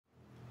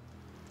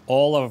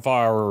all of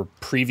our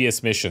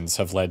previous missions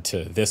have led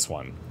to this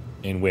one,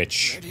 in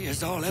which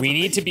we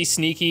need to be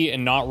sneaky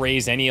and not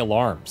raise any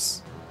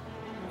alarms.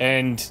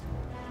 And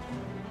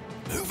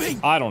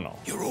I don't know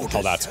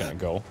how that's gonna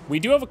go. We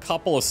do have a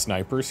couple of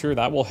snipers here.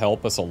 That will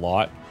help us a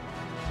lot.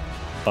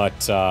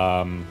 But,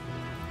 I'll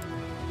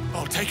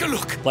take a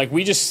look. Like,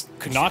 we just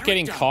not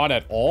getting caught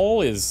at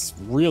all is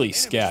really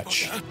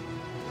sketch.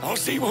 I'll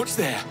see what's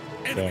there.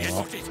 Okay,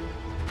 well,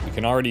 we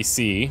can already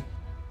see.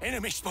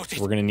 Enemy spotted.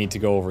 We're gonna need to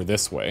go over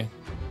this way.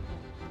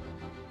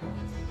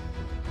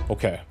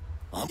 Okay.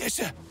 Yes,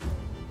 sir.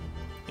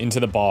 Into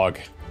the bog.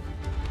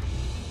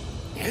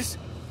 Yes.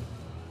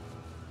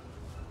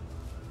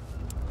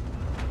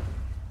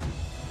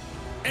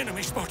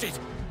 Enemy spotted.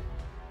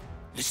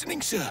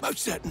 Listening, sir. Most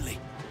certainly.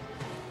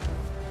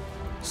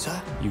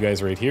 Sir? You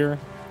guys right here.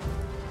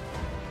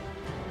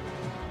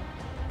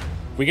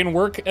 We can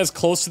work as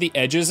close to the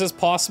edges as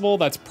possible.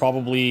 That's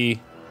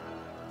probably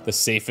the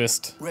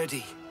safest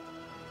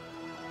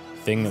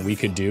thing that we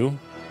could do.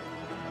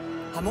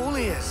 I'm all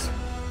ears.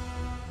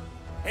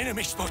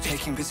 Enemy spotted.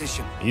 Taking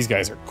position. These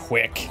guys are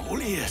quick. I'm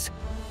all ears.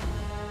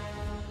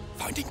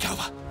 Finding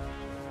cover.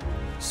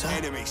 Sir,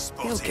 enemy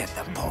spotted. You'll get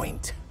the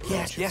point.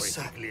 Yes,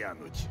 sir.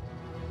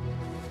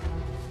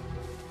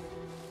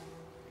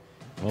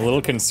 I'm a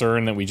little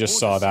concerned that we just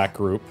saw that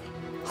group.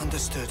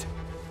 Understood.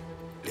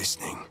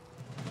 Listening.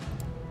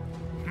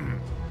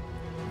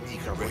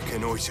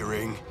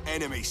 Reconnoitering.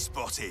 Enemy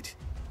spotted.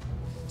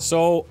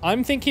 So,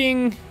 I'm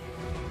thinking...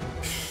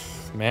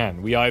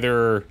 Man, we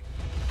either...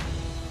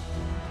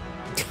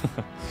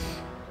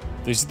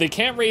 They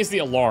can't raise the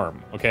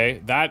alarm,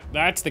 okay?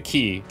 That's the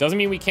key. Doesn't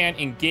mean we can't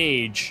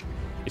engage.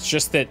 It's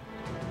just that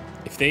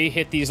if they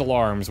hit these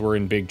alarms, we're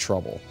in big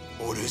trouble.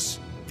 Orders.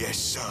 Yes,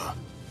 sir.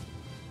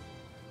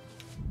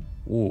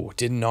 Ooh,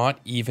 did not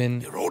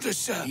even Your orders,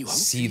 sir. You won't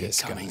see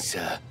this coming, guy.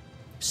 Sir.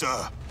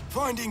 Sir,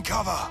 finding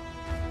cover.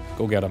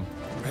 Go get him.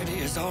 Ready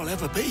as I'll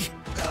ever be.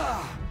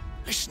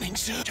 Listening,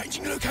 sir.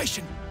 Changing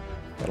location.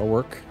 That'll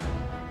work.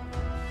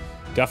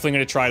 Definitely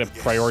going to try to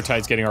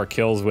prioritize getting our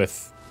kills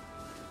with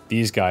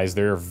these guys.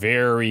 They're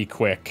very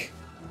quick.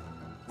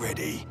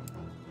 Ready.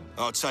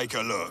 I'll take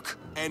a look.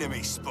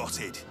 Enemy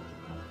spotted.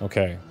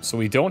 Okay, so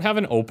we don't have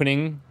an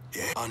opening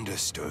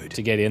understood.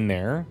 To get in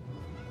there.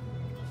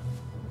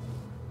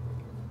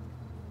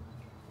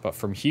 But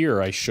from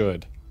here, I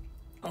should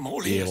I'm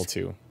all be ears. able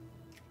to.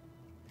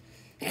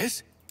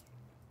 Yes?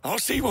 I'll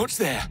see what's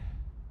there.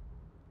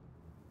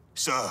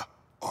 Sir,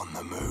 on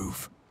the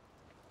move.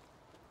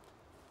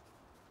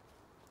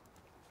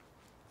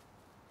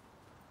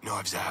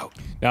 Knives out.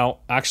 Now,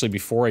 actually,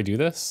 before I do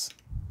this...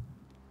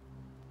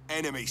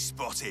 Enemy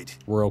spotted.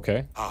 We're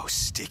okay. I'll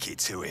stick it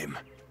to him.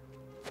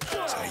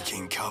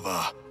 Taking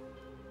cover.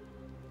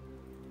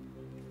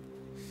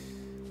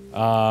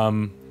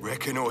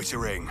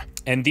 Reconnoitering.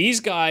 And these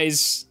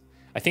guys,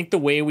 I think the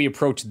way we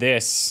approach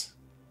this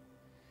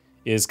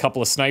is a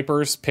couple of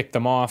snipers, pick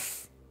them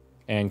off,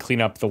 and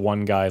clean up the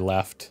one guy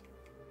left.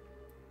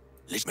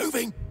 It's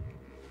moving.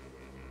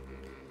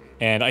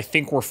 And I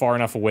think we're far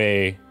enough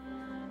away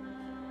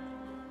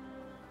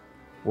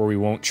where we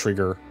won't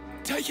trigger.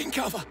 Taking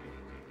cover.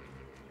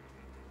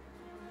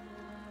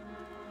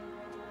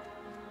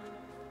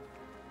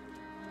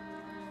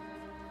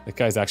 That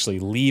guy's actually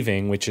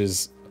leaving, which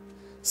is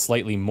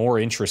slightly more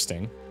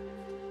interesting.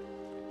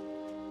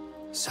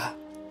 Sir.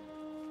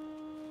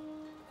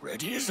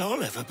 Ready as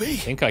I'll ever be. I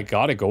think I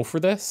gotta go for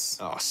this.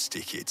 I'll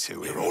stick it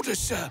to him. Your orders,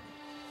 sir.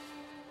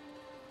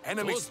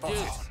 Enemy spotted.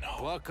 Oh,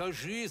 no.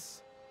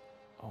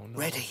 Oh, no.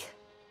 Ready.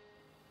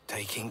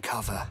 Taking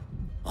cover.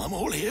 I'm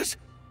all ears.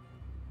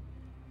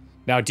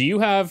 Now, do you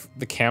have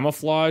the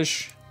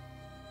camouflage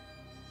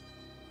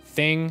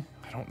thing?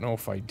 I don't know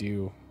if I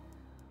do.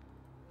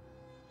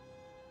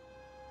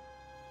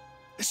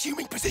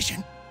 Assuming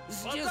position.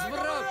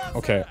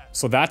 Okay,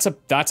 so that's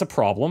a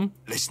problem.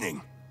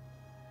 Listening.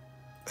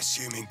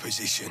 Assuming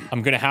position.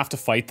 I'm gonna have to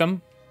fight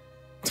them.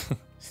 I'm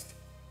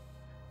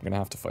gonna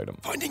have to fight them.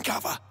 Finding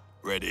cover.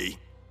 Ready.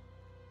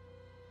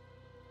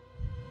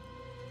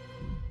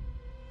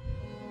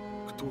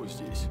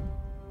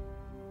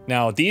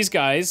 Now, these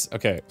guys...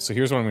 Okay, so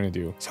here's what I'm gonna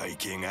do.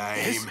 Taking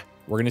aim.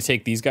 We're gonna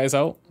take these guys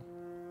out.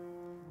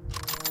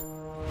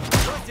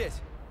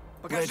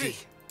 Ready.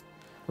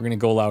 We're gonna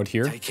go loud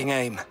here. Taking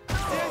aim.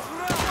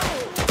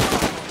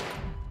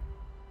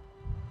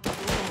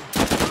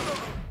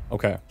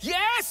 Okay.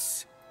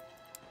 Yes!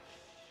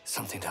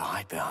 Something to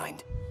hide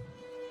behind.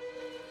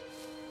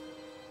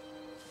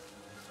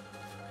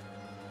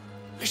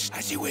 Listen,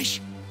 as you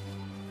wish.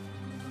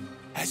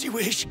 As you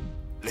wish.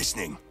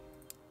 Listening.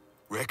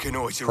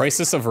 Reconnoitering.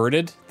 Crisis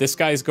averted. This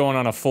guy's going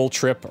on a full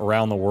trip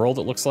around the world,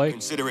 it looks like.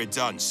 Consider it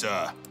done,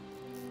 sir.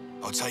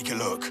 I'll take a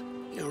look.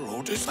 Your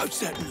orders, most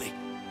certainly.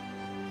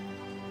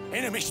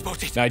 Enemy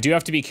spotted. Now, I do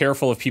have to be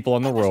careful of people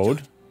on the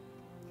road.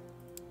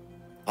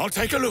 I'll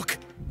take a look.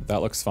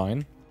 That looks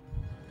fine.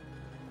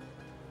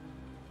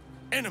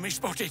 Enemy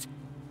spotted.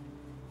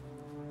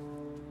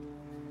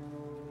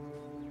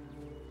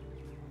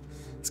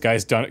 This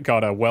guy's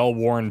got a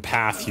well-worn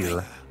path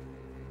here.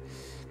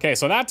 Okay,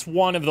 so that's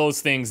one of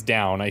those things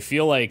down. I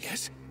feel like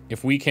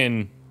if we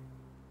can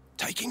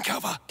taking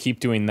cover, keep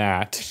doing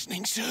that,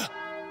 listening, sir.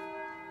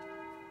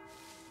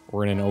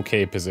 We're in an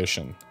okay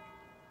position.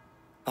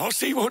 I'll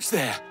see what's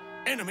there.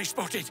 Enemy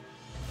spotted.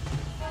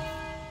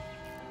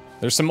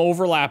 There's some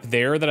overlap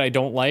there that I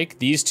don't like.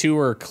 These two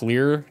are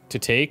clear to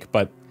take,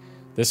 but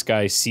this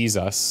guy sees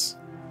us.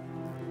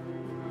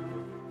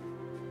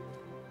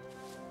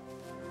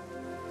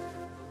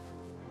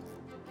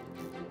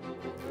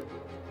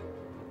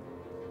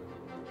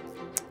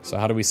 So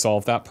how do we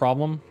solve that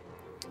problem?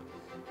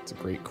 It's a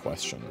great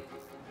question.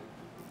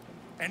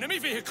 Enemy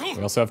vehicle.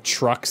 We also have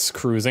trucks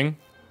cruising.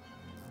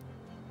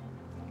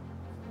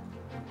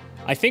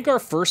 I think our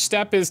first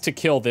step is to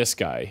kill this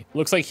guy.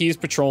 Looks like he's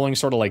patrolling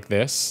sort of like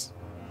this.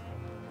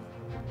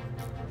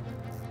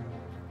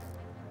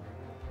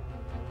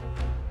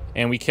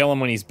 And we kill him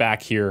when he's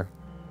back here.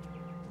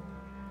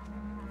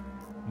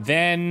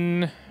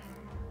 Then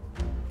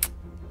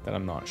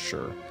I'm not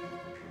sure.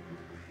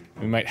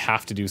 We might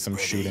have to do some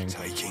shooting.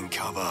 Taking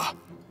cover.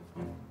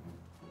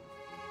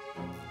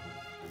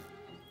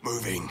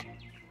 Moving.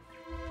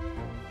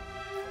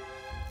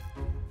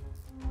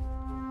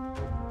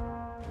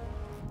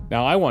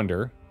 Now I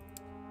wonder.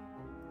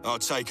 I'll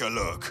take a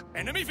look.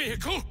 Enemy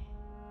vehicle.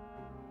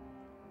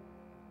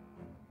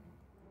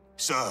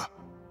 Sir.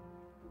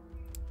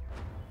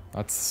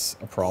 That's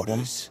a problem.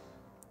 Orders.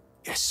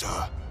 Yes,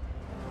 sir.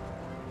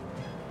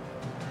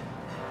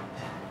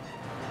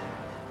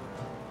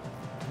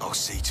 I'll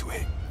see to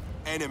it.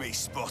 Enemy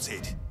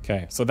spotted.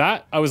 Okay, so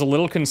that I was a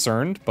little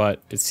concerned,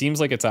 but it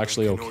seems like it's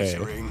actually okay.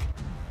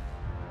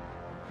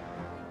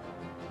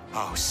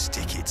 I'll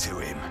stick it to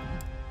him.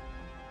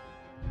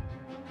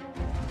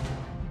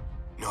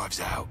 Knives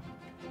out.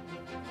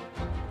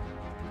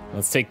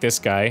 Let's take this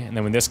guy, and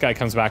then when this guy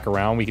comes back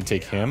around, we can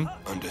take him.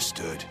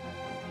 Understood.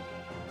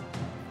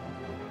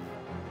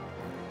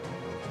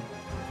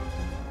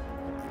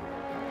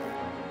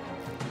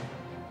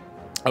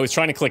 I was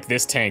trying to click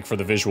this tank for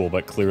the visual,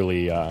 but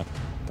clearly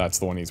that's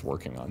the one he's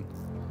working on.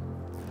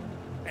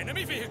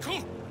 Enemy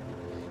vehicle.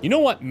 You know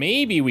what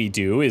maybe we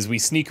do is we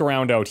sneak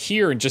around out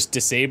here and just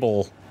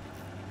disable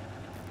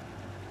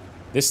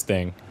this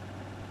thing.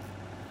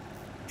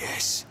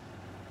 Yes.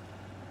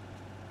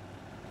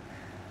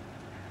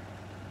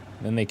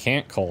 Then they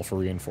can't call for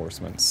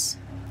reinforcements.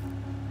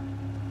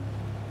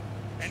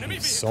 Enemy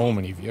vehicle. So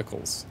many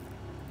vehicles.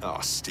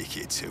 I'll stick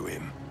it to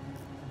him.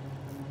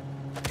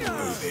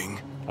 Moving.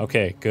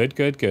 Okay, good,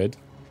 good, good.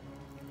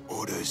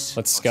 Orders.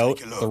 Let's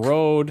scout the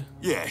road.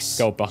 Yes.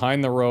 Scout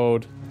behind the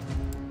road.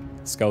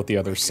 Scout the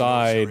other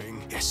side.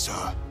 Yes,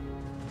 sir.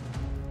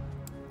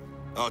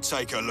 I'll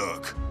take a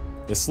look.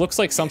 This looks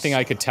like something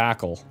I could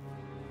tackle.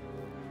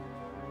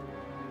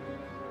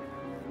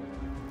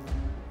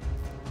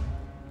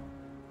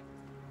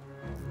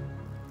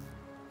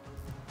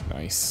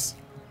 Nice.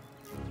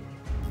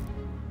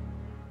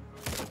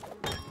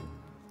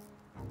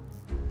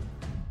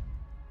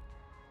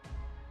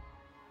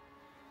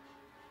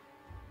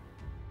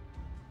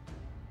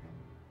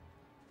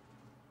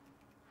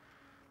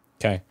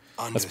 Okay,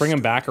 let's bring him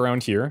back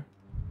around here.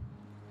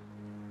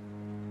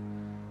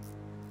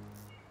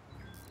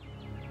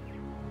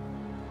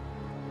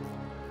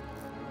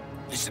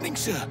 Listening,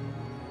 sir.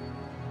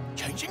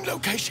 Changing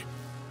location.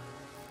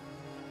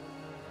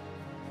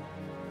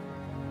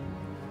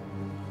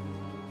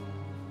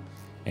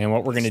 And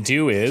what we're gonna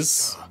do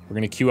is we're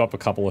gonna queue up a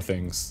couple of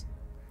things.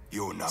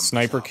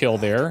 Sniper kill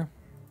there.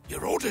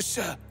 Your orders,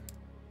 sir.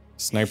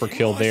 Sniper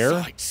kill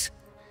there.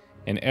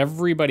 And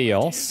everybody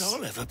else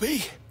I'll ever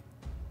be.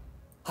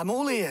 I'm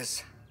all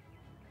ears.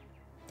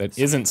 that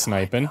isn't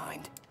sniping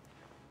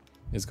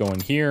is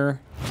going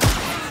here.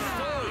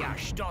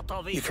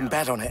 You can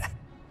bet on it.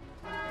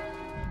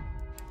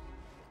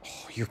 Oh,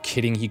 you're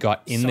kidding, he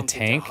got in the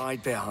tank? To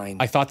hide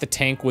behind. I thought the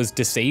tank was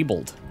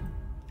disabled.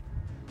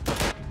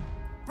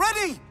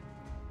 Ready!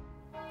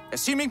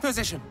 Assuming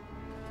position.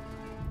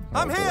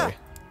 I'm here!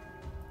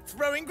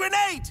 Throwing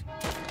grenade!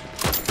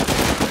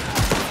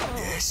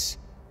 Yes.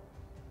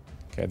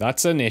 Okay,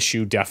 that's an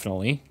issue,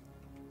 definitely.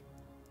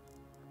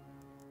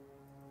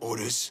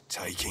 Orders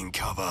taking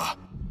cover.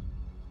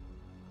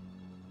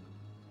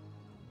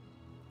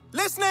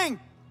 Listening!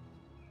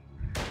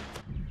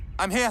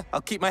 I'm here.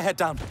 I'll keep my head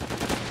down.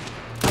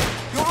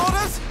 Your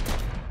orders?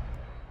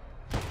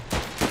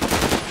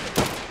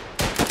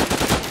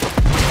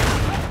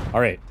 All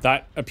right,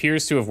 that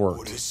appears to have worked.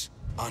 Orders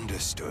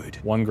understood.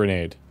 One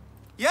grenade.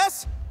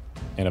 Yes?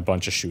 And a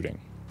bunch of shooting.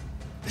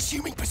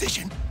 Assuming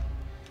position.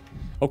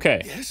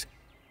 Okay. Yes?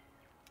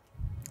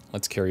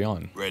 Let's carry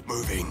on. Red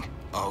moving.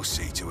 I'll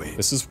see to it.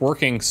 This is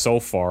working so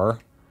far.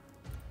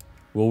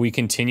 Will we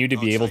continue to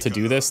be able to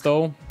do this,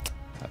 though?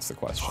 That's the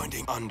question.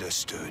 Finding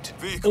understood.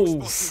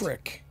 Oh,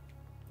 frick.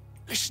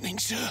 Listening,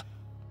 sir.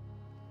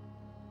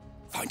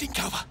 Finding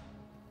cover.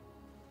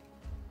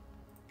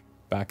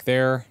 Back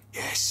there.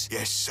 Yes,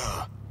 yes,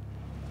 sir.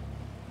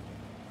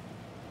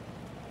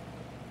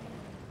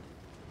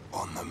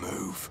 On the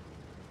move.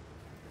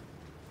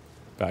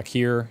 Back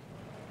here.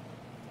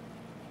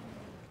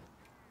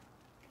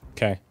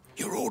 Okay.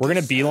 We're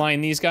gonna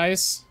beeline these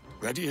guys.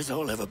 Ready as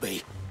I'll ever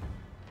be.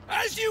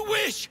 As you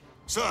wish,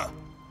 sir.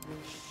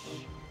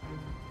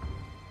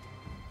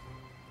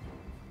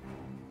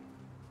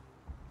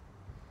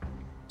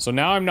 So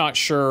now I'm not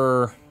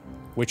sure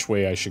which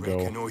way I should go.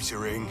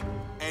 Reconnoitering.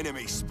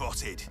 Enemy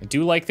spotted. I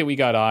do like that we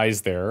got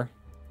eyes there.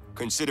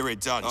 Consider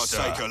it done, I'll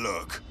take a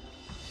look.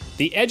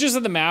 The edges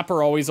of the map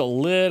are always a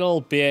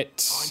little bit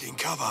Finding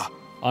cover.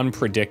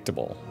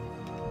 Unpredictable.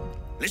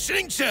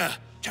 Listening, sir.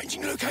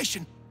 Changing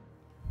location.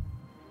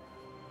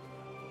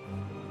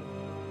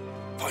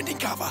 Finding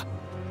cover.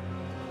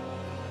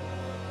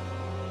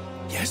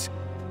 Yes.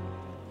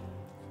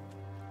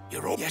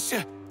 You're all. Yes,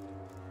 sir.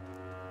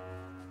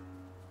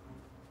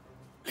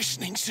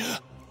 Listening, sir.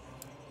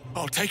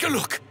 I'll take a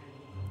look.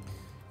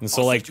 And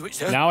so, like,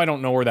 now I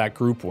don't know where that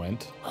group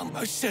went.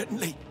 Most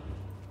certainly.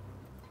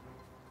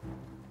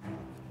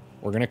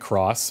 We're gonna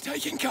cross.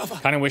 Taking cover.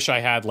 Kind of wish I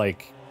had,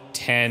 like,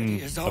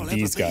 10 of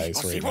these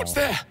guys right now. What's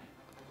there?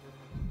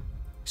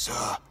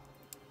 Sir.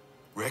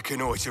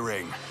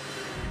 Reconnoitering.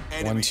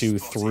 1, 2,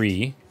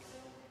 3.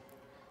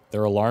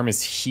 Their alarm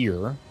is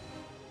here.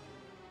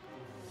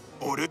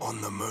 Order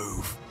on the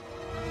move.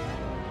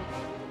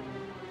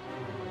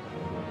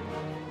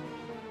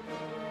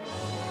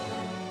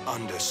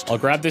 Understood. I'll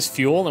grab this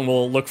fuel and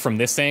we'll look from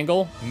this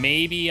angle.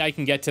 Maybe I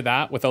can get to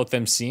that without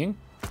them seeing.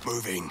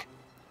 Moving.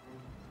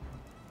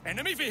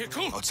 Enemy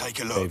vehicle. I'll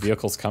take a look. Okay,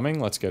 vehicle's coming.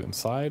 Let's get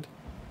inside.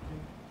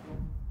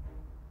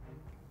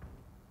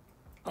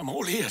 I'm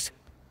all ears.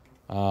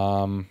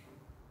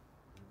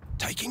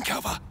 Taking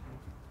cover.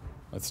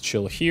 Let's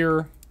chill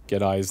here.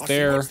 Get eyes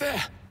there. What's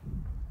there?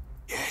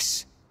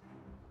 Yes.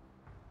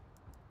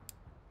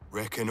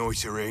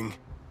 Reconnoitering.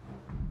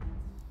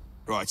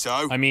 Right,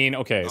 so. I mean,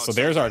 okay, so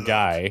there's our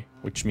guy,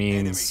 which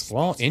means,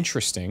 well,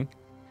 interesting.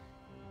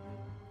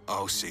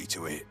 I'll see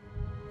to it.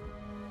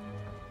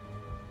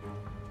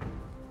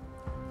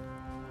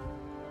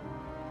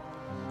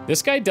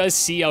 This guy does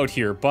see out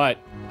here, but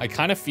I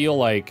kind of feel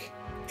like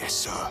yes,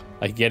 sir.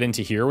 I can get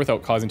into here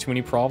without causing too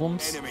many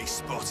problems. Enemy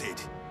spotted.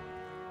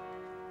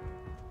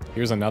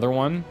 Here's another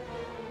one.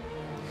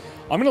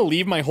 I'm gonna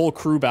leave my whole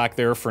crew back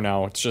there for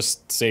now. It's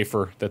just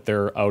safer that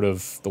they're out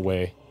of the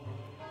way.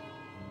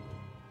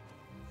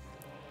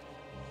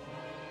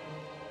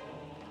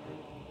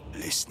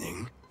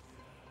 Listening.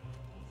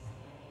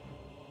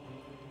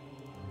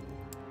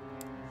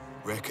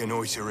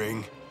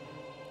 Reconnoitering.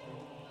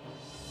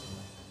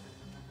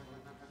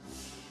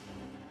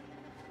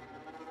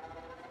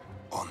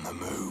 On the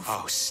move.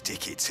 I'll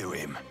stick it to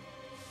him.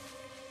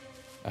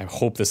 I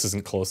hope this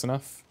isn't close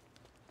enough.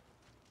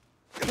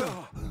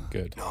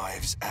 Good.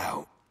 Knives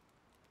out.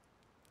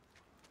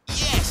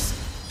 Yes!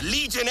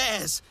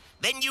 Legionnaires!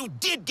 Then you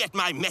did get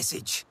my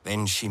message.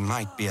 Then she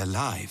might be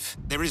alive.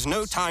 There is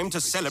no time to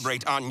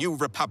celebrate our new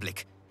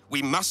republic.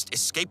 We must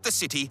escape the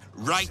city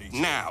right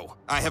now.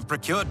 I have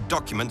procured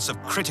documents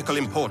of critical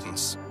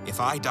importance.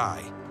 If I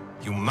die,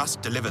 you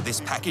must deliver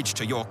this package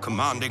to your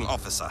commanding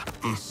officer.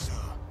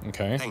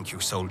 Okay. Thank you,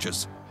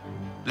 soldiers.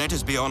 Let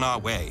us be on our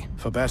way.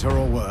 For better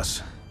or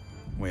worse,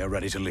 we are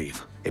ready to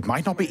leave. It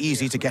might not be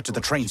easy to get to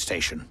the train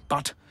station,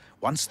 but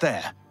once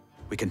there,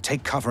 we can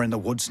take cover in the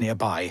woods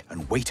nearby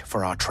and wait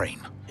for our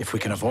train. If we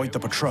can avoid the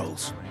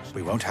patrols,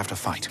 we won't have to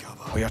fight.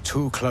 We are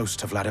too close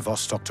to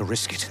Vladivostok to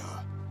risk it.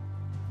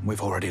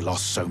 We've already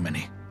lost so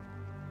many.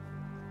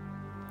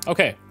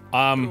 Okay.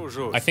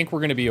 I think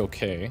we're gonna be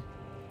okay.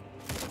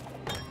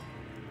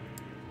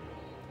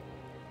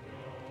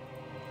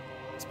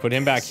 Let's put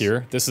him back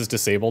here. This is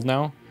disabled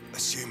now.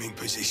 Assuming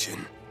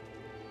position.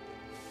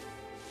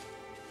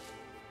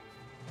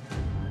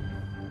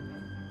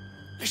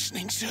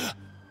 Listening, sir.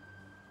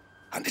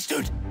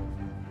 Understood.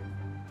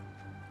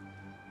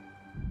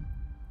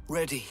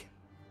 Ready.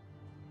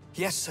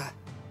 Yes, sir.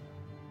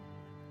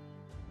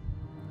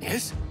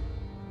 Yes?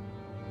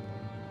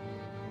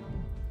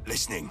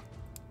 Listening.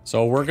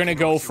 So we're gonna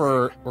go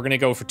for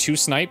 2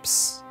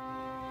 snipes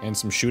and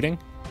some shooting.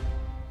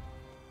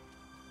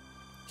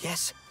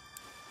 Yes.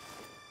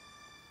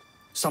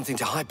 Something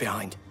to hide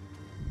behind.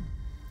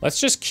 Let's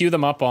just queue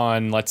them up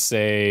on, let's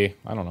say,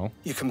 I don't know.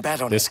 You can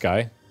bet on this it.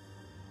 guy.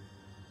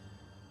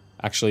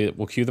 Actually,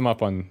 we'll queue them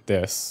up on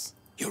this.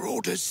 Your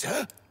orders,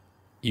 sir.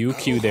 You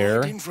queue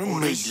there. From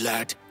me,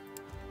 lad.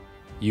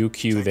 You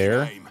queue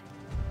there.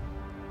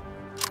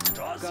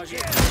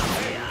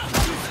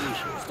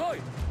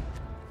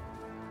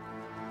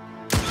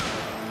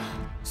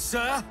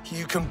 Sir,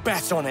 you can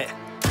bet on it.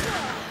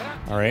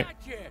 All right,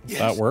 Yes.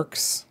 that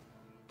works.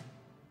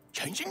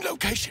 Changing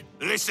location.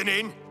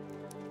 Listening.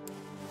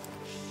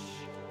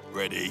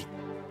 Ready.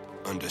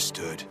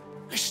 Understood.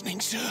 Listening,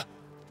 sir.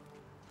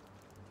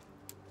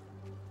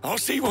 I'll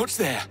see what's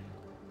there.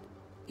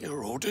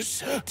 Your orders,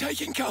 sir.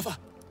 Taking cover.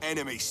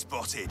 Enemy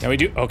spotted. Now we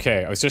do.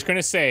 Okay, I was just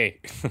gonna say,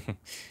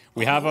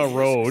 we have a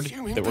road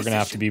that we're gonna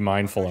have to be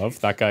mindful of.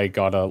 That guy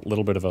got a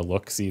little bit of a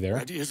look-see there.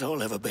 Ready as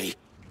I'll ever be.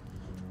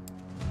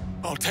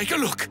 I'll take a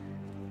look.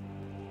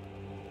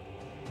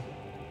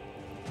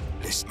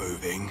 List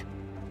moving.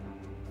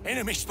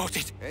 Enemy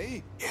spotted.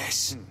 Hey?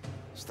 Yes.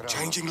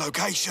 Changing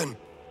location.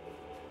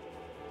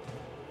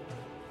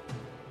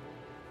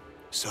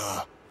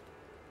 Sir.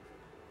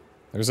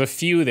 There's a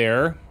few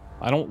there.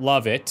 I don't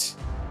love it.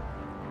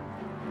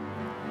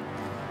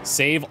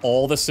 Save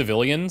all the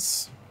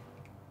civilians.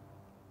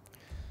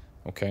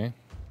 Okay.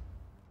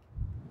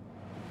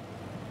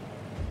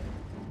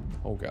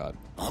 Oh, God.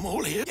 I'm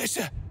all here. Yes,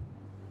 sir.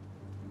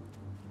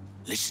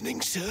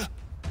 Listening, sir.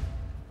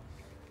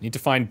 Need to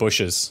find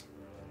bushes.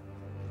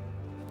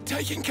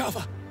 Taking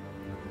cover.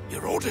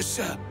 Your orders,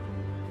 sir.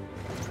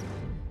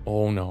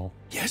 Oh, no.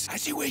 Yes,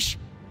 as you wish.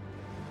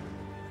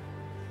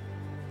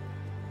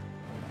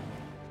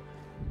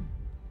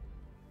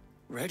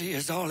 Ready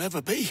as I'll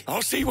ever be.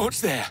 I'll see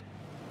what's there.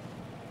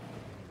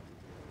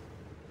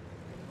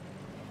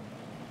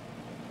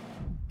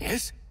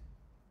 Yes?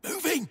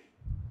 Moving.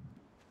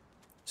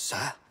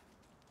 Sir?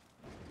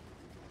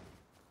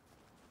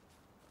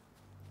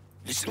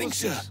 Listening,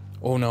 sir.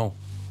 Oh, no.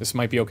 This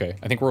might be okay.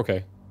 I think we're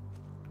okay.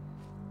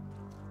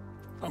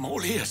 I'm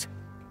all ears.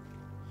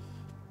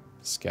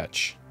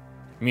 Sketch.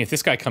 I mean, if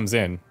this guy comes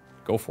in,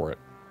 go for it.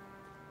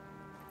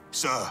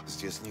 Sir.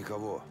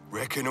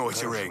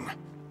 Reconnoitering.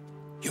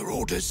 Your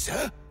orders,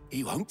 sir?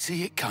 He won't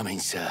see it coming,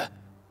 sir.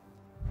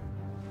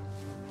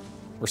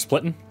 We're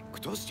splitting.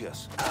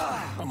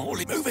 I'm all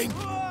moving.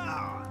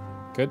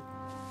 Good.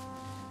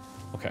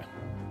 Okay.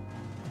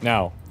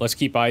 Now, let's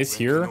keep eyes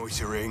here.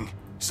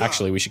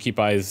 Actually, we should keep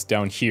eyes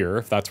down here,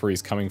 if that's where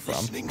he's coming from.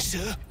 Listening,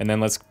 sir. And then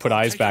let's put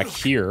eyes back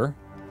here.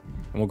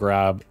 And we'll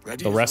grab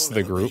the rest of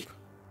the group.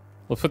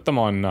 We'll put them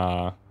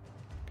on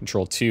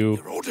control 2.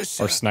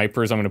 Our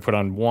snipers, I'm going to put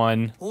on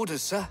 1.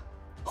 Orders, sir.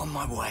 On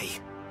my way.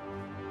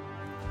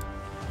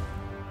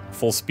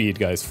 Full speed,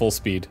 guys. Full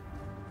speed.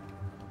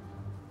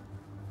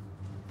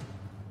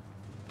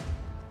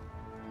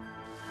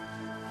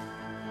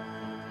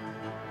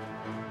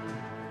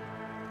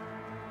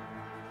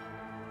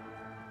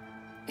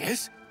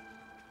 Yes?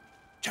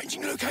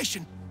 Changing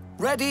location.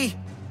 Ready.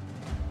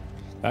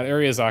 That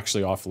area is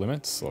actually off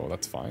limits, so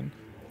that's fine.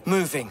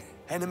 Moving.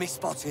 Enemy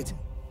spotted.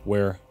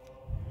 Where?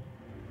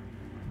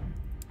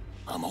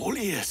 I'm all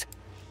ears.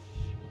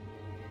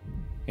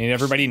 And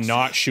everybody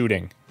not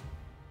shooting.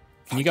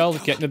 Can you guys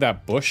get into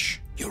that bush?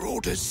 Your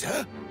orders,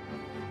 sir.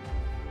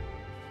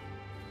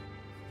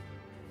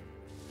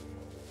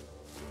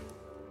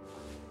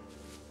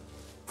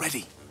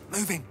 Ready.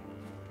 Moving.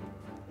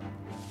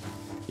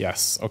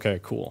 Yes. Okay,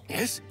 cool.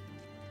 Yes?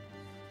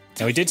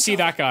 Now we did see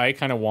that guy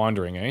kind of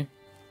wandering, eh?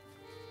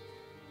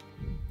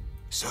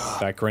 Sir.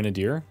 That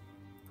grenadier.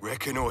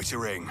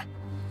 Reconnoitering.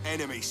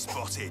 Enemy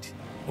spotted.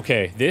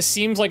 Okay, this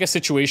seems like a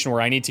situation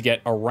where I need to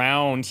get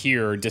around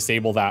here,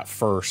 disable that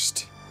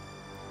first.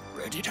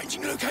 Ready.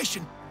 Changing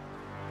location.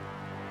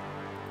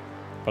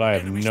 But I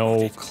have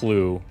no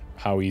clue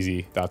how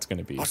easy that's going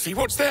to be. I'll see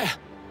what's there.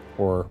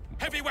 Or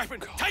Heavy weapon.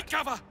 Take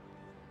cover.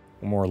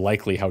 more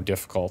likely how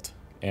difficult.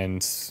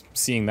 And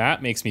seeing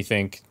that makes me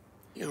think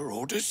Your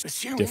orders.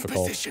 Assuming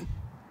difficult. position.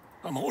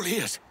 I'm all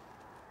ears.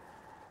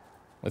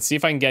 Let's see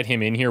if I can get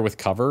him in here with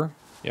cover.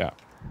 Yeah.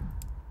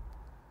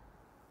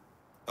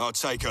 I'll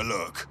take a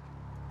look.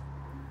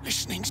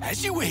 Listening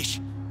as you wish.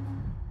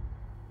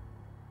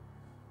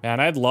 Man,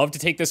 I'd love to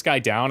take this guy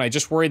down. I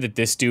just worry that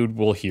this dude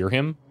will hear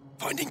him.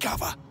 Finding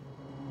cover.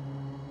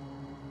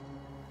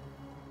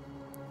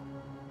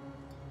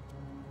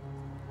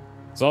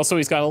 So also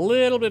he's got a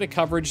little bit of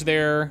coverage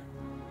there,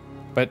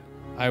 but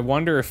I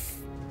wonder if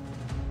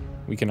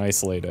we can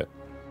isolate it.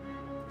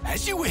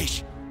 As you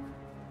wish.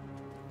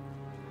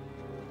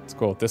 Let's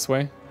go out this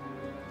way.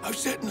 Oh,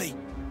 certainly.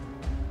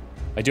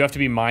 I do have to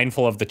be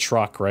mindful of the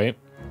truck, right?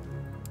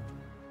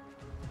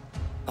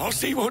 I'll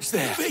see what's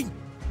there. Moving.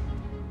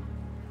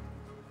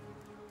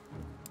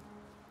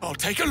 I'll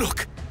take a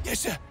look.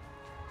 Yes, sir.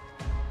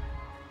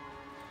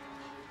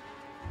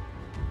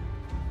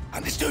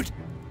 Understood.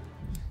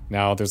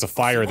 Now there's a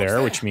fire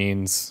there, which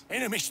means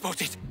Enemy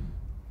spotted.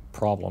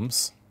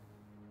 problems.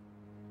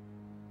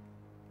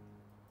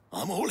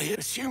 I'm all here.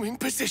 Assuming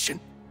position.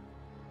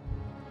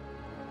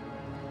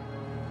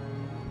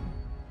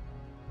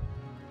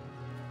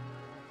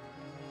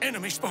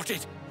 Enemy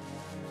spotted.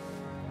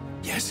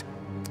 Yes.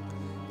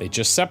 They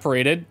just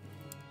separated.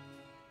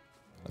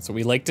 That's what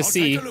we like to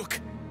see. Take a look.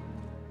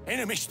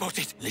 Enemy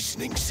spotted.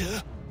 Listening,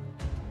 sir.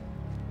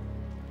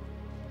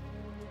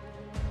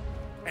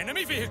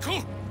 Enemy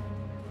vehicle.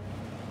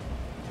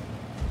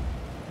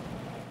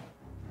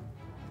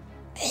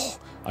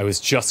 I was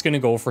just gonna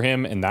go for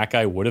him, and that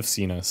guy would have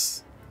seen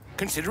us.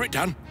 Consider it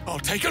done. I'll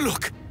take a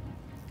look.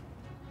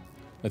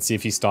 Let's see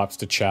if he stops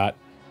to chat.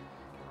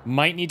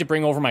 Might need to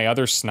bring over my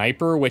other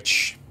sniper,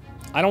 which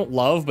I don't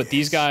love, but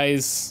these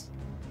guys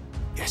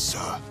Yes,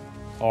 sir.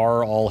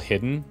 are all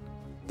hidden.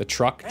 The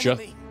truck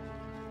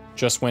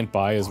just went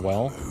by as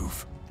well.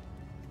 Move.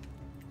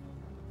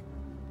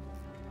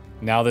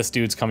 Now this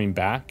dude's coming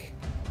back.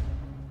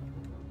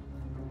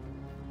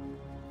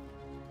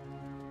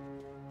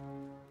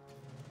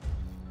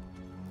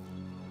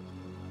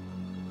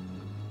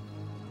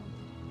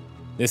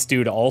 This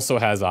dude also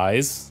has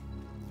eyes.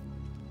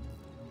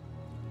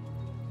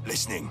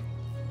 Listening.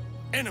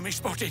 Enemy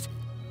spotted.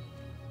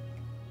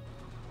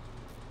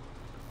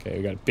 Okay,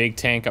 we got a big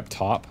tank up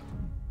top.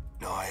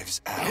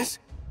 Knives out. Yes?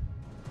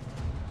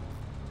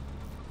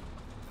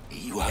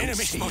 You won't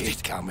Enemy see spotted.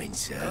 it coming,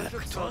 sir.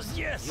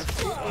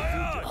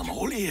 I'm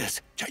all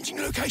ears.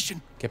 Changing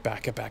location. Get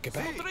back, get back, get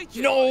back.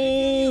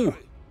 No!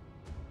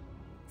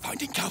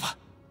 Finding cover.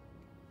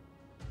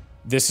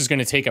 This is going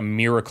to take a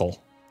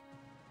miracle.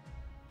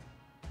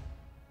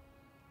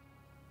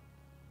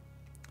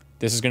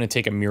 This is going to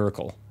take a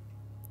miracle.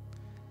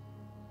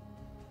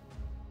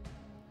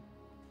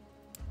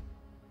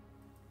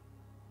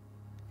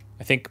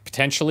 I think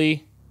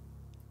potentially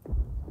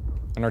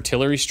an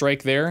artillery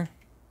strike there.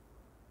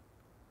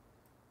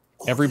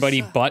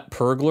 Everybody but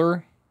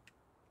Pergler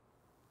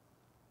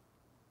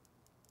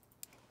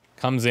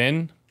comes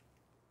in.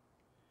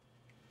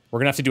 We're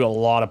going to have to do a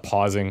lot of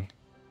pausing.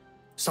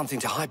 Something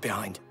to hide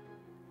behind.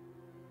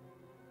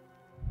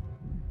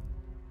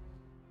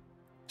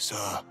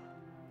 Sir.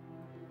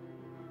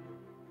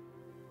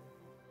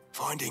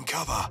 Finding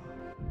cover.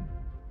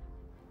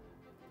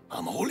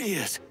 I'm all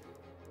ears.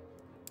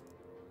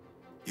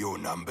 Your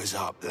number's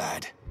up,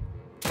 lad.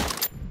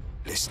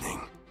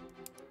 Listening.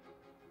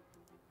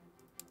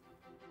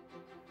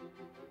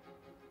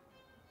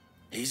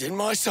 He's in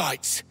my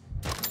sights.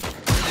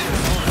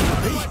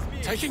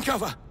 Taking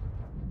cover.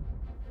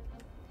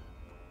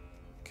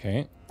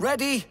 Okay.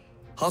 Ready?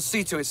 I'll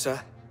see to it, sir.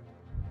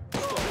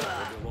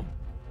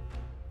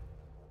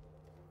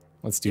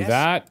 Let's do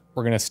that.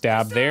 We're going to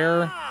stab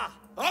there.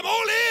 I'm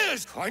all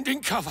ears.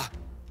 Finding cover.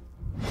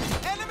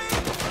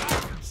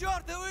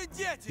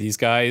 These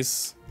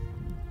guys.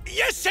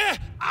 Yes, sir.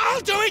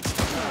 I'll do it.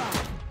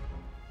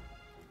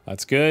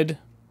 That's good.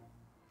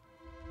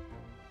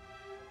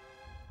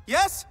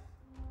 Yes?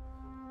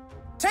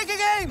 Taking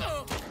aim!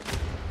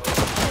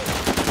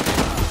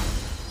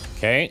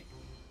 Okay.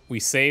 We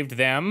saved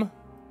them.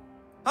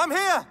 I'm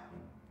here!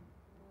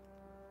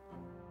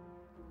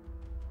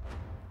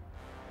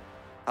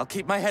 I'll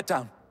keep my head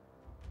down.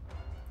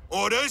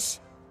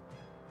 Orders?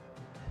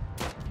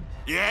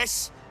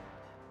 Yes?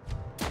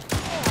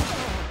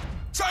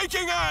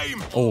 Taking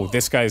aim! Oh,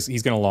 this guy's,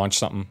 he's going to launch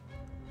something.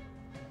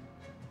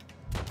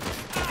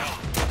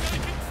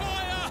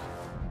 Fire!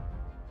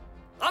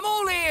 I'm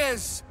all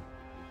ears!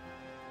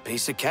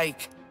 Piece of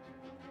cake.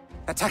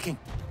 Attacking.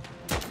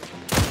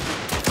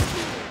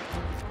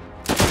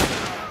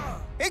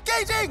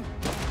 Engaging!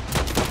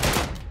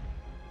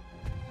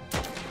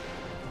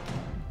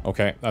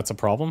 Okay, that's a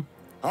problem.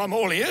 I'm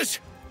all ears.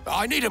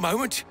 I need a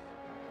moment.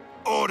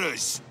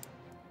 Orders.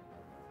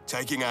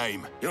 Taking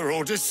aim. Your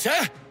orders,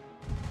 sir.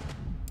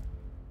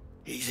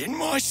 He's in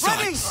my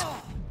sights.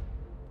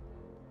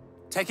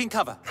 Taking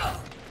cover.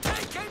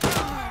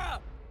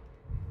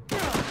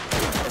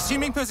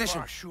 Assuming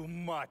position.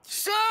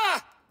 Sir!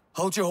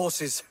 Hold your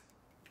horses.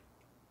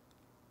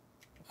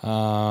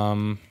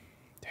 Damn.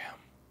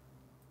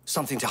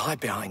 Something to hide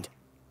behind.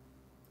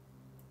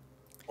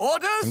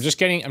 Orders?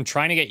 I'm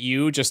trying to get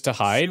you just to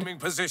hide. Assuming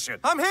position.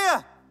 I'm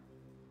here!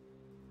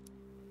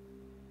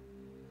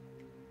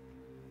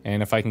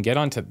 And if I can get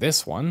onto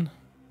this one,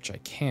 which I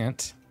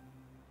can't.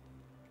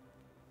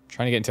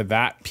 Trying to get into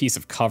that piece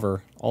of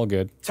cover. All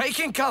good,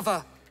 Taking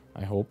cover.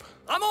 I hope.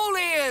 I'm all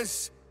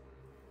ears!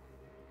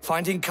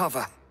 Finding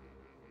cover.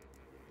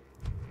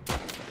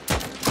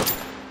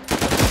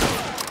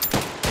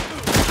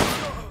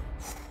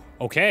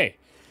 Okay.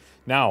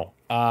 Now,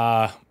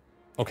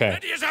 okay.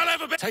 Ready as I'll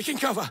ever be. Taking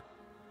cover.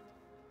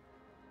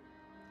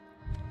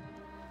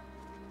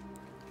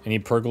 I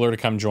need Pergler to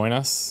come join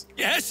us.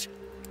 Yes?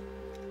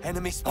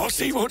 Enemy I'll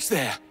see what's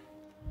there.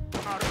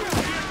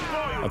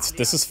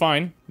 This is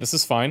fine. This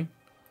is fine.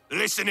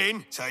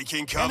 Listening.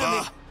 Taking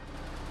cover.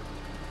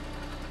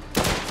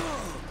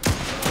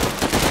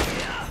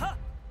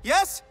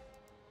 Yes?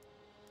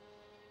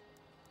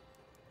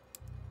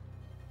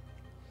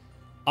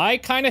 I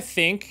kind of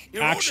think,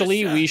 Your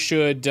actually, orders, we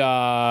should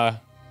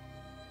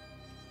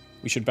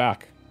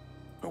back.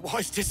 A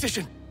wise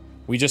decision.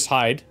 We just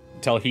hide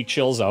until he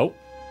chills out.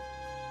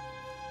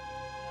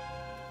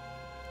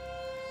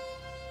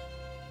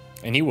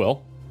 And he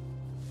will.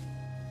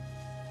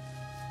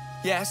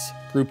 Yes.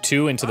 Group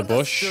 2 into the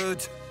bush.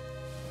 Understood.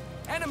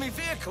 Enemy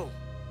vehicle.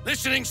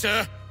 Listening,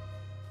 sir.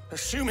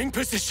 Assuming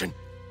position.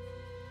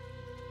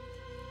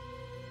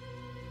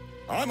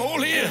 I'm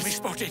all ears. Enemy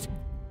spotted.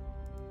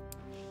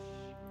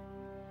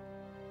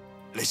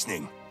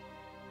 Listening.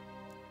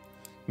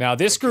 Now,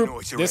 this group,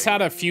 Reconnoiter this aim.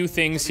 had a few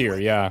things here,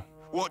 yeah.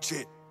 Watch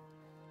it.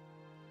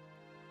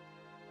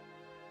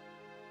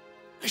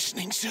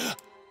 Listening, sir.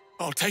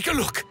 I'll take a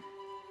look.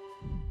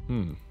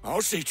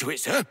 I'll see to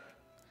it, sir.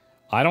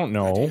 I don't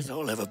know. As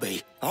I'll ever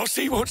be. I'll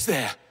see what's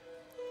there.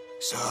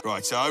 Sir.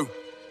 Righto.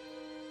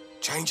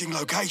 Changing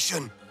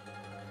location.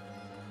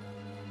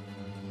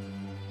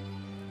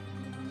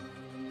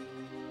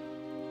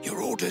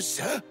 Your orders,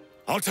 sir.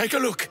 I'll take a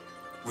look.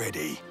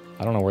 Ready.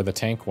 I don't know where the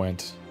tank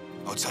went.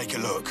 I'll take a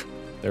look.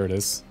 There it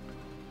is.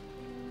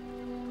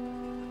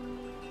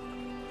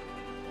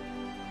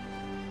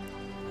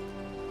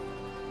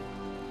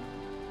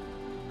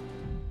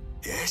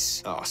 Yes?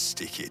 Yes, I'll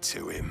stick it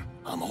to him.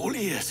 I'm all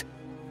ears.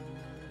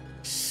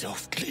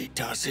 Softly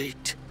does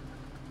it.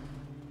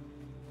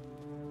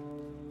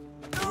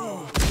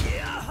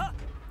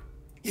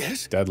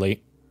 Yes?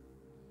 Deadly.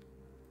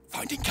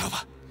 Finding cover.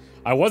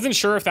 I wasn't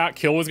sure if that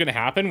kill was going to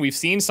happen. We've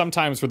seen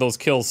sometimes where those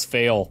kills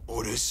fail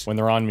Orders. when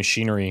they're on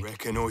machinery.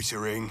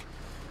 Reconnoitering.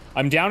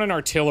 I'm down an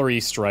artillery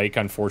strike,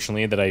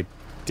 unfortunately, that I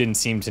didn't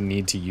seem to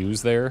need to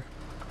use there.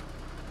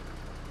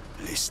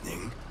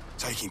 Listening.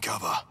 Taking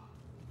cover.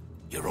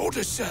 Your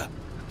orders, sir.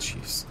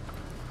 Jeez.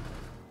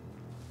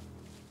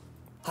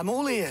 I'm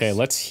all ears. Okay,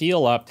 let's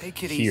heal up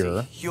Take it here.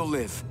 easy. You'll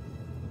live.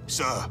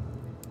 Sir.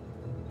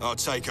 I'll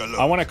take a look.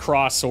 I want to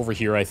cross over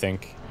here, I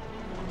think.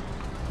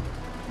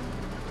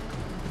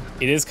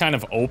 It is kind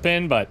of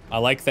open, but I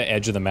like the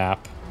edge of the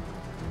map.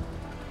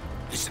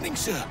 Listening,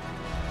 sir.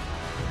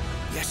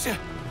 Yes, sir.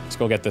 Let's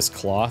go get this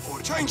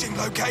cloth. Changing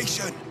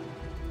location.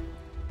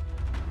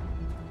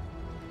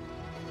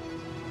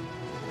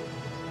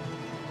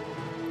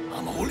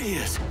 I'm all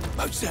ears.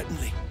 Most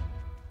certainly.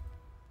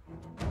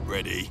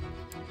 Ready.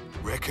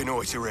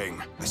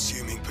 Reconnoitering.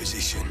 Assuming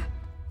position.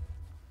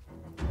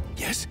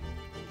 Yes?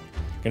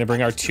 Gonna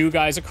bring our 2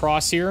 guys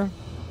across here.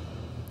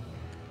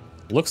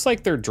 Looks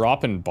like they're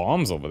dropping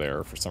bombs over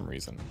there for some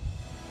reason.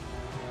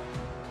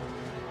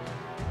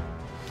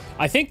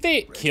 I think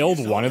they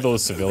killed one of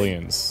those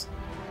civilians.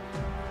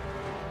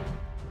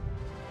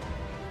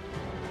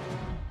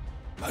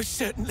 Most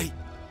certainly.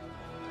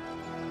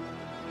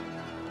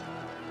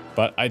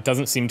 But it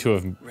doesn't seem to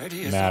have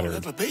Ready as I'll mattered.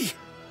 ever be.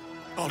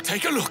 I'll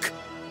take a look.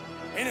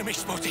 Enemy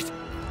spotted.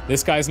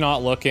 This guy's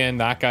not looking.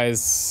 That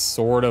guy's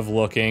sort of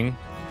looking.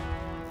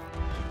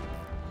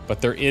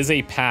 But there is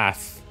a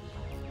path.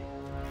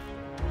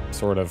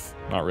 Sort of.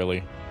 Not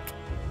really.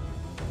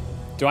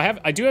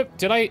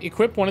 Did I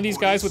equip one of these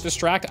guys with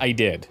distract? I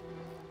did.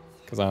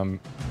 Because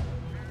I'm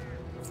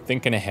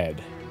thinking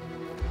ahead.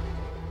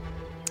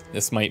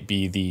 This might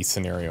be the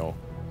scenario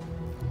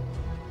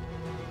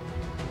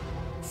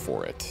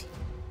for it.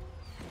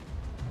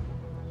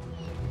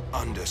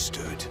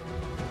 Understood.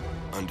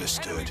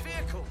 Understood.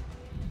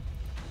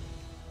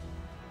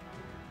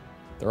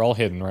 They're all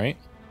hidden, right?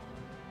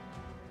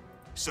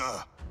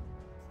 Sir.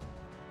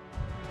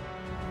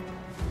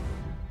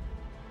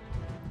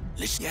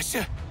 Listen, yes,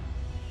 sir.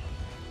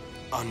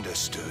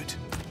 Understood.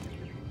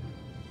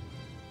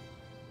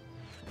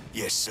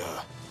 Yes,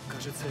 sir.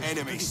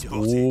 Enemy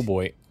spotted. Oh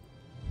boy.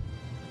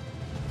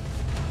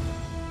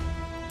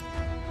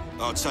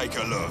 I'll take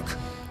a look.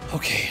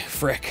 Okay,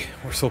 frick.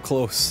 We're so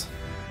close.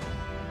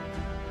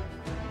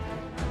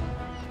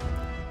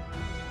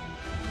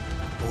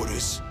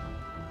 Orders.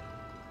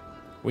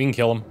 We can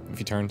kill him if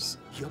he turns.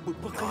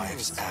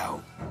 Knives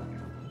out.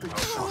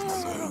 On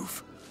the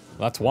move.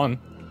 That's one.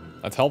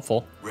 That's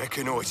helpful.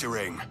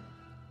 Reconnoitering.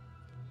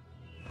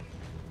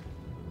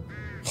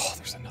 Oh,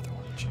 there's another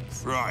one.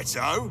 Jeez.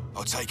 Righto.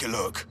 I'll take a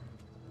look.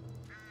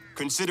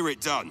 Consider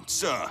it done,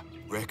 sir.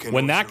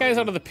 When that guy's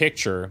out of the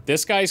picture,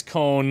 this guy's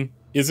cone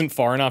isn't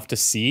far enough to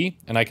see,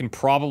 and I can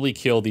probably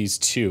kill these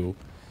 2.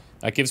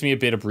 That gives me a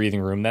bit of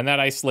breathing room. Then that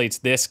isolates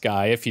this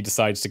guy if he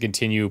decides to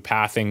continue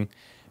pathing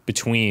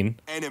between.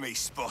 Enemy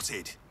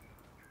spotted.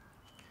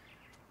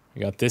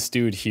 We got this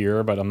dude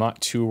here, but I'm not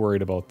too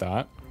worried about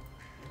that.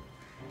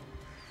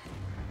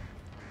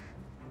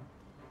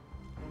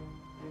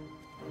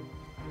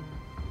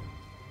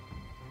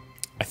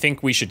 I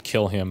think we should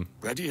kill him.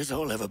 Ready as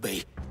I'll ever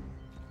be.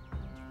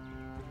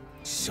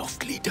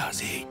 Softly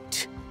does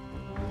it.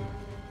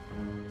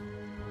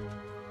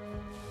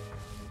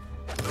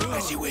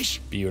 As you wish.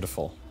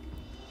 Beautiful.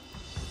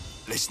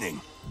 Listening.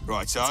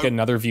 Righto. Let's get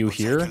another view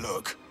here. Take a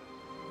look.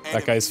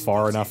 That guy's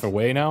far enough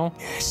away now.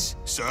 Yes,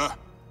 sir.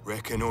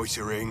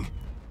 Reconnoitering.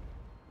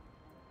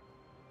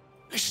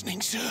 Listening,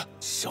 sir.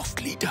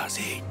 Softly does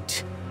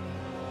it.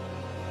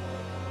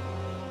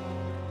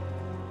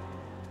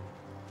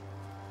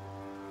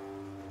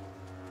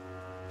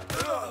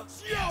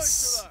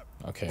 Yes.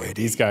 Okay, Ready.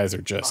 these guys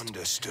are just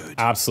Understood.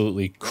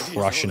 absolutely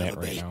crushing it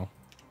right now.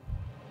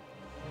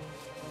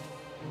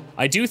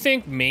 I do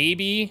think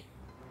maybe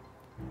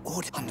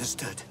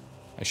Understood.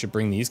 I should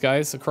bring these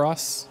guys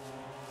across.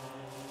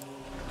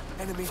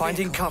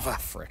 Finding cover.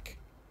 Frick.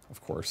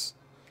 Of course.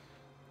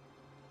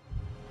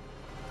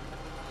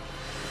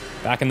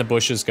 Back in the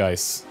bushes,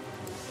 guys.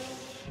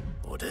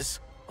 Orders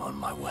on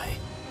my way.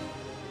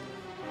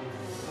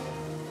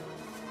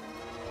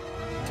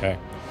 Okay.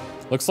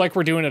 Looks like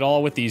we're doing it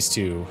all with these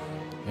 2.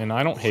 And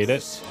I don't hate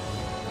it.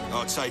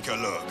 I'll take a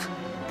look.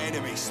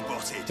 Enemy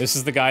spotted. This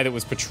is the guy that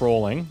was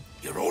patrolling.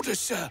 Your orders,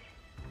 sir.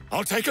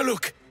 I'll take a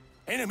look.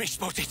 Enemy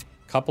spotted.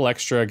 Couple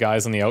extra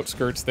guys on the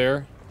outskirts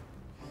there.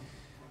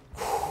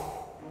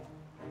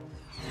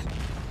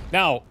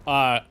 Now,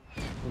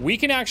 we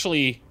can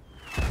actually...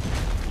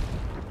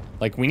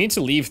 Like, we need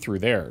to leave through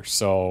there,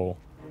 so...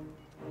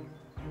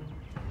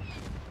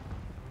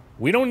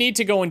 We don't need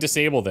to go and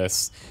disable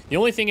this. The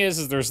only thing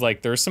is there's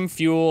some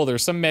fuel,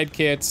 there's some med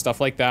kits, stuff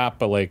like that,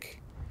 but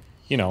like,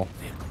 you know,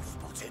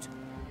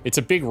 it's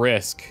a big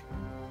risk.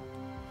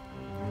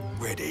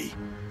 Ready.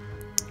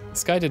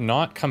 This guy did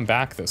not come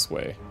back this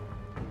way.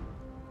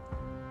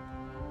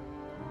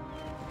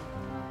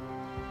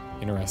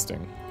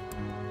 Interesting.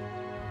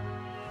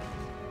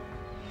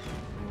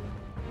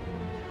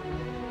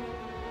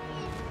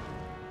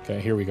 Okay,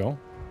 here we go.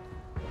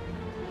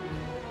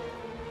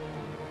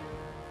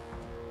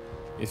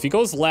 If he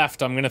goes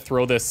left, I'm gonna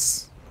throw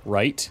this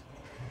right.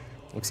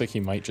 Looks like he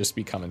might just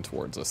be coming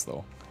towards us,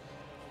 though.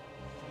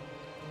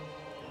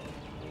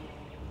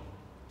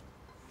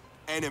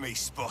 Enemy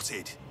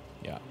spotted.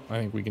 Yeah, I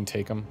think we can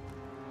take him.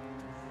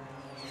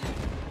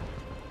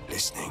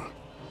 Listening.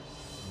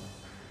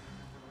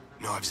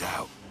 Knives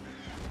out.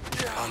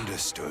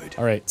 Understood.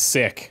 All right,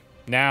 sick.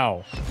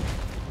 Now,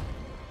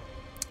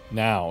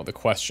 the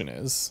question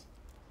is...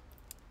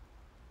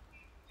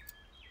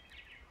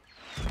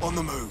 On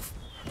the move.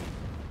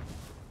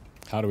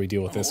 How do we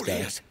deal with this guy?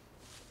 Ears.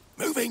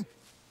 Moving.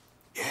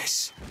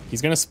 Yes.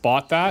 He's gonna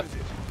spot that.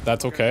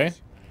 That's okay.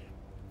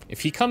 If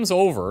he comes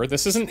over,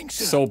 this isn't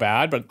so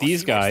bad, but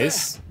these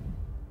guys...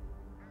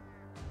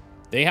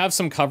 They have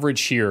some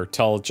coverage here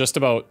till just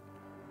about...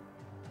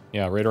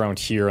 Yeah, right around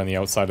here on the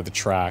outside of the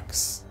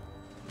tracks.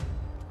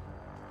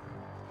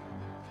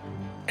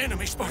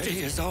 Enemy spotted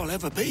as I'll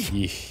ever be.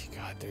 Eesh,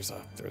 God, there's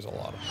a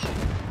lot of...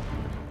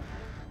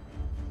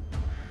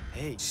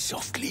 Hey,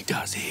 softly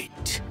does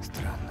it.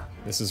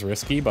 This is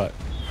risky, but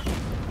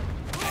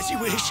As you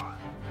wish.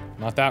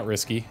 not that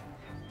risky.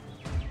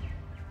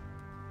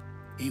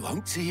 You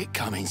won't see it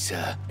coming,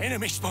 sir.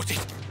 Enemy spotted.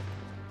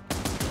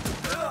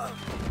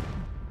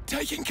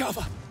 Taking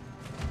cover.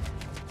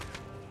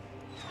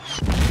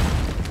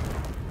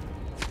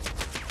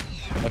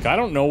 Like, I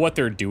don't know what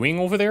they're doing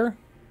over there.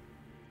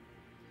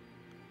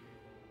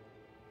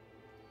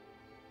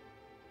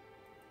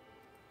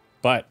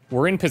 But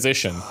we're in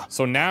position.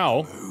 So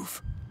now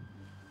Move.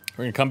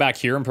 we're gonna come back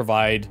here and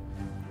provide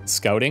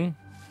scouting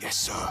Yes,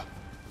 sir.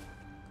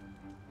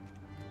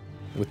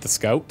 with the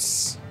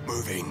scouts.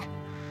 Moving.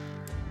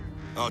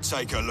 I'll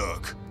take a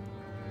look.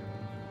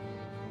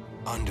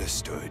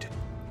 Understood.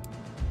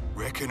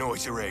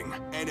 Reconnoitering.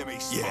 Enemy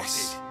spotted.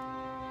 Yes.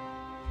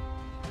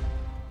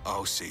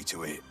 I'll see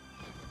to it.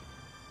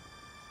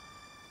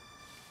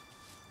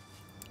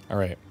 All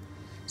right.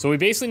 So we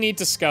basically need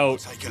to scout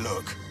Take a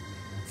look.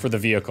 for the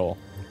vehicle.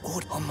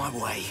 On my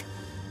way.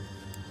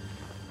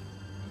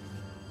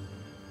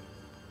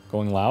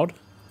 Going loud?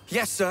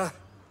 Yes, sir.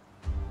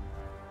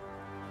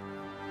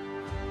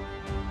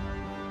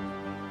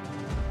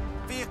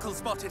 Vehicle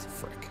spotted.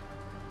 Frick.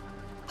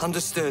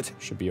 Understood.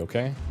 Should be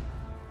okay.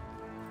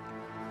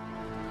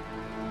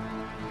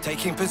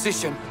 Taking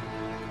position.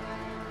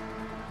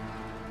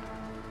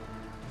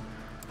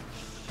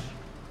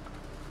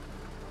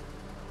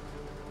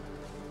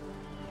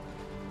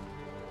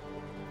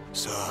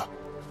 Sir.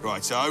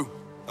 Righto.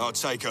 I'll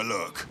take a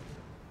look.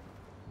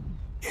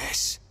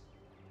 Yes.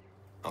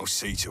 I'll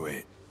see to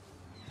it.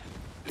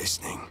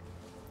 Listening.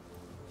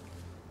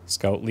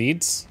 Scout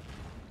leads.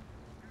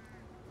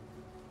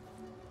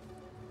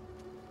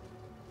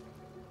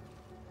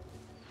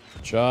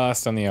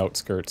 Just on the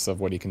outskirts of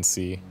what he can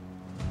see.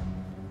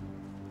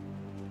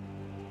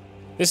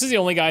 This is the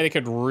only guy that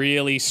could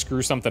really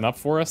screw something up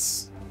for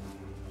us.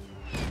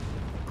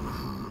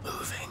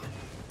 Moving.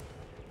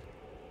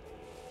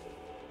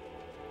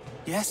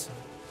 Yes?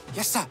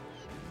 Yes, sir.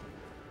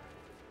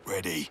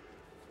 Ready.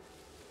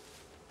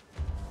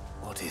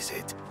 What is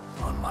it?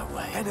 On my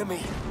way.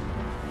 Enemy.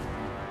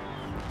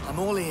 I'm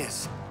all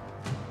ears.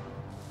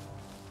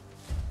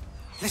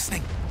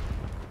 Listening.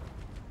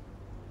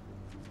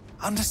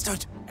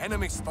 Understood.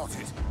 Enemy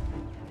spotted.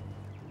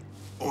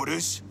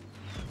 Orders.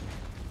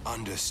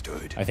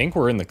 Understood. I think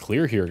we're in the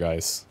clear here,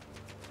 guys.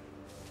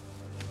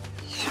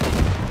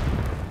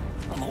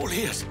 I'm all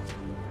ears.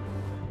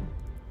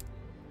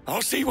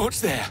 I'll see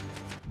what's there.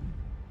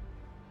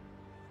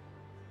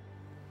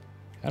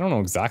 I don't know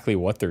exactly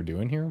what they're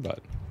doing here,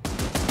 but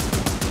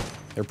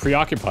they're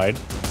preoccupied.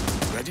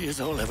 Ready as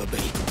I'll ever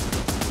be.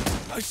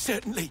 Most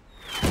certainly.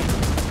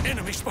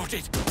 Enemy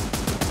spotted.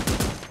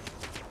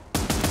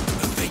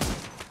 Moving.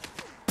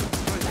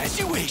 As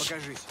you wish.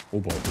 Oh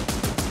boy.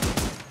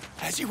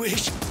 As you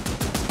wish.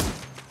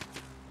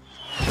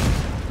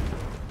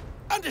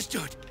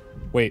 Understood.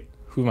 Wait,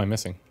 who am I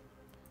missing?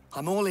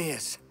 I'm all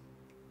ears.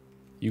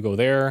 You go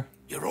there.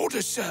 Your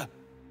orders, sir.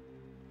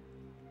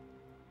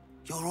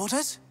 Your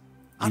orders?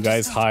 You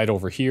guys hide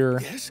over here.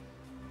 Yes.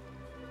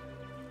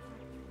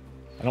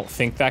 I don't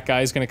think that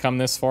guy's gonna come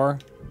this far.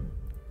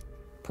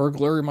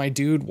 Pergler, my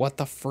dude, what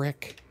the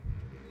frick?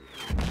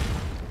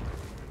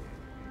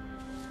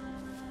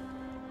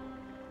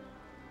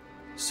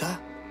 Sir?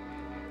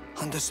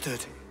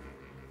 Understood.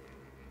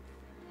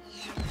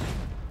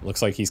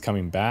 Looks like he's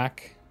coming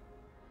back.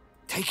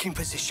 Taking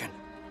position.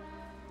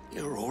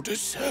 Your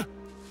orders, sir.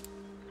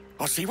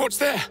 I'll see what's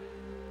there.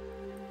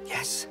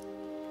 Yes.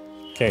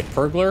 Okay,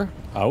 Pergler,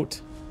 out.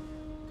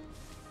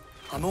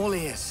 I'm all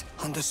ears.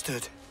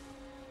 Understood.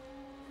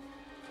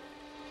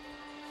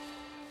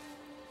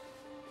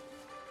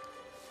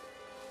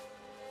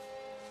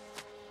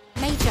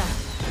 Major,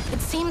 it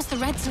seems seems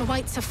the Reds and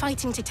Whites are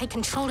fighting to take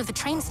control of the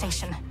train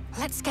station.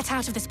 Let's get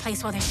out of this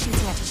place while they're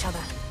shooting at each other.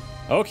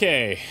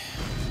 Okay.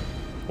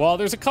 Well,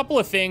 there's a couple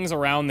of things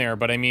around there,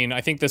 but I mean,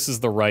 I think this is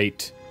the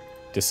right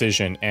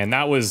decision, and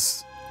that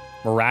was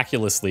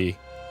miraculously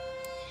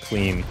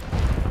clean.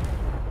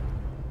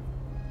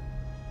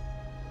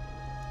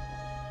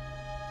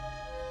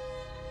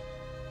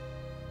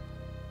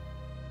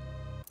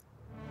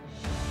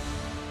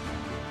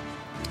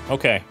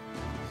 Okay.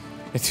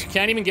 We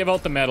can't even give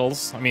out the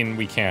medals. I mean,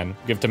 we can.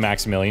 Give to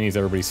Maximilian. He's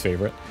everybody's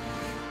favorite.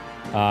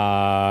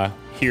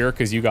 Here,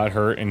 because you got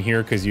hurt, and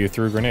here, because you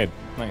threw a grenade.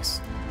 Nice.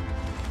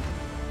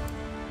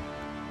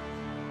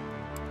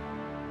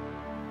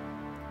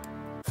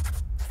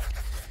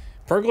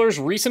 Pergler's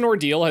recent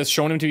ordeal has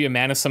shown him to be a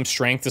man of some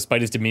strength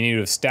despite his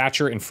diminutive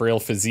stature and frail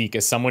physique.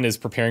 As someone is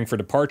preparing for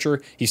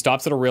departure, he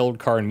stops at a railroad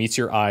car and meets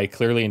your eye,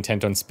 clearly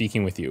intent on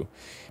speaking with you.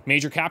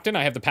 Major Captain,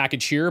 I have the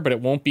package here, but it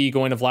won't be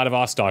going to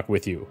Vladivostok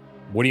with you.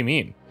 What do you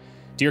mean?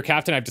 Dear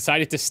Captain, I've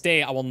decided to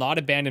stay. I will not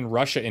abandon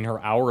Russia in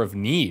her hour of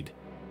need.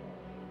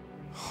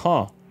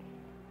 Huh.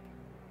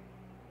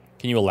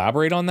 Can you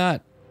elaborate on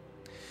that?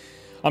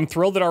 I'm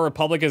thrilled that our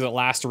republic is at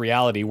last a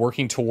reality.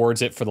 Working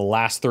towards it for the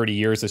last 30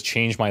 years has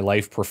changed my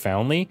life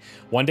profoundly.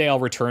 One day I'll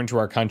return to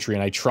our country,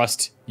 and I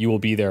trust you will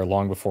be there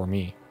long before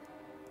me.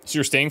 So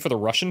you're staying for the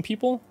Russian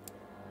people?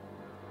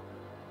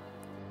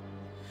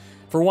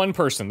 For one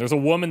person, there's a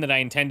woman that I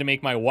intend to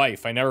make my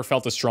wife. I never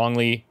felt as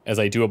strongly as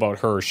I do about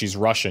her. She's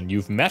Russian.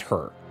 You've met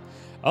her.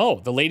 Oh,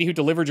 the lady who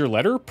delivered your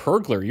letter?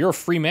 Pergler, you're a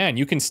free man.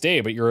 You can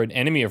stay, but you're an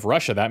enemy of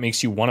Russia. That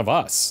makes you one of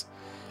us.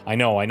 I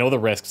know the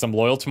risks. I'm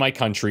loyal to my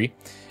country.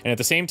 And at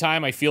the same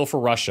time, I feel for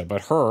Russia.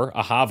 But her,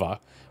 Ahava,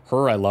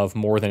 her I love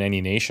more than any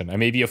nation. I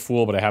may be a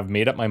fool, but I have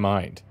made up my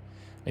mind.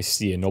 I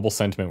see. A noble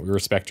sentiment. We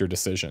respect your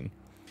decision.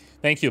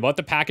 Thank you. About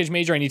the package,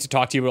 Major, I need to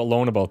talk to you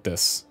alone about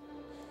this.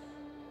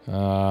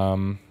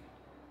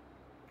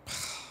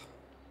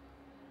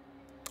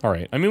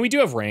 Alright. I mean, we do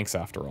have ranks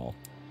after all.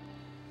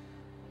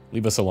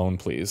 Leave us alone,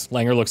 please.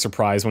 Langer looks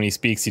surprised. When he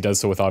speaks, he does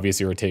so with obvious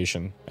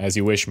irritation. As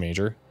you wish,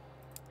 Major.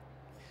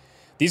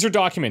 These are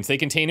documents. They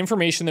contain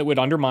information that would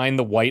undermine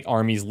the White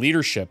Army's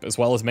leadership, as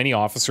well as many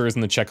officers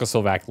in the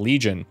Czechoslovak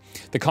Legion.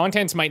 The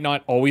contents might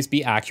not always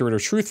be accurate or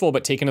truthful,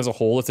 but taken as a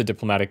whole, it's a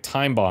diplomatic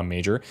time bomb,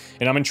 Major,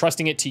 and I'm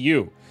entrusting it to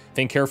you.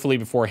 Think carefully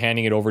before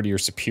handing it over to your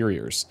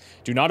superiors.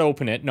 Do not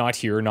open it, not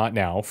here, not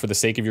now, for the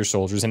sake of your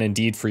soldiers, and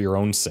indeed for your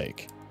own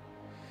sake.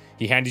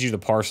 He handed you the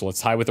parcel. It's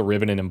tied with a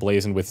ribbon and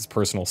emblazoned with his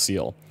personal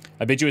seal.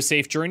 I bid you a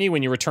safe journey.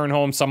 When you return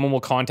home, someone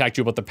will contact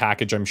you about the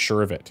package, I'm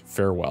sure of it.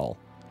 Farewell.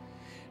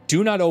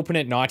 Do not open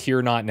it, not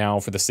here, not now,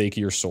 for the sake of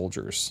your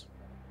soldiers.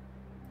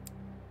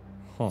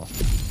 Huh.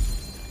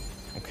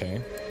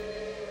 Okay.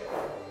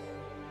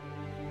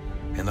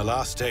 In the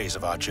last days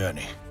of our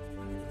journey,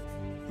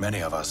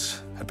 many of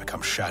us had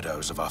become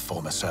shadows of our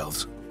former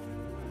selves.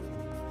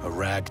 A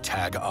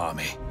ragtag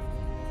army,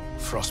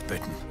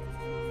 frostbitten,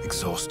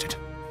 exhausted.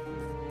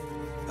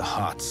 The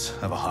hearts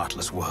of a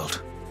heartless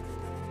world.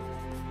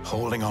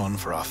 Holding on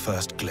for our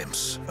first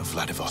glimpse of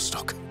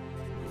Vladivostok.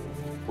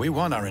 We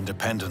won our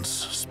independence,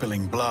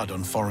 spilling blood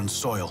on foreign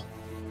soil.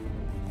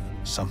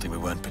 Something we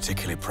weren't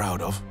particularly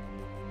proud of.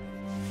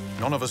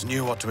 None of us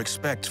knew what to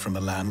expect from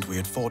the land we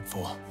had fought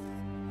for.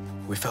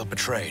 We felt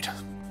betrayed,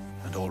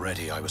 and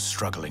already I was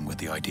struggling with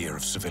the idea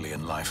of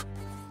civilian life.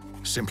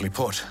 Simply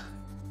put,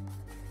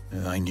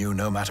 I knew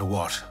no matter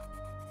what,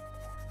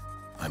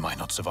 I might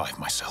not survive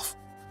myself.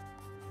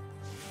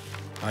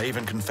 I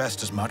even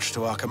confessed as much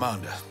to our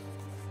commander,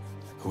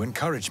 who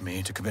encouraged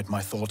me to commit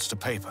my thoughts to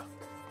paper.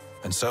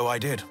 And so I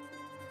did.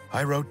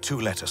 I wrote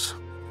 2 letters.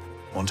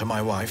 One to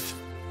my wife,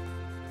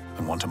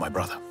 and one to my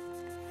brother.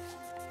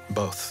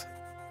 Both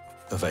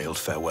a veiled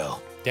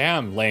farewell.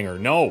 Damn, Langer,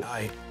 no!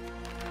 I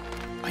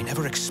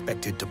never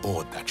expected to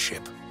board that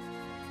ship.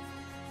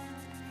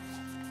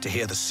 To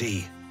hear the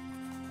sea,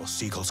 or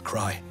seagulls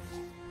cry,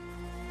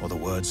 or the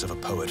words of a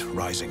poet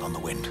rising on the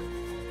wind.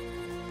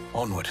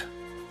 Onward,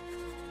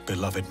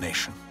 beloved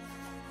nation.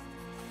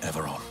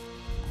 Ever on.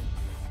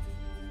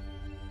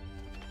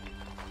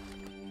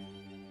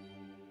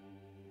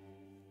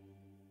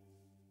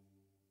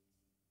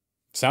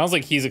 Sounds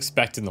like he's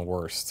expecting the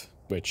worst,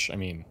 which, I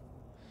mean,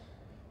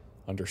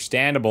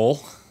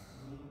 understandable.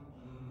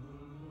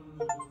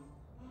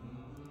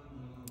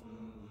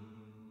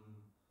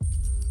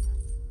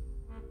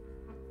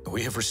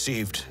 We have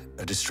received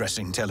a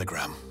distressing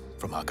telegram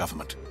from our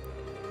government.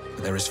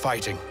 There is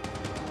fighting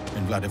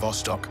in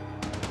Vladivostok.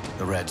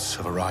 The Reds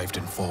have arrived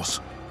in force.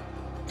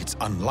 It's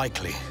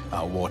unlikely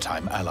our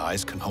wartime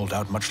allies can hold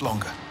out much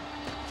longer.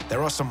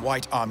 There are some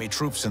White Army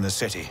troops in the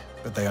city,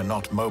 but they are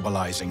not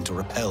mobilizing to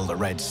repel the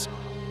Reds.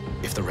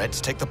 If the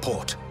Reds take the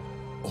port,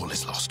 all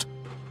is lost.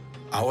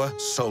 Our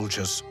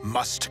soldiers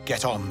must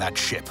get on that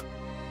ship.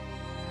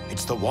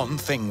 It's the one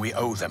thing we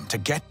owe them, to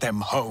get them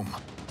home.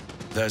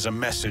 There's a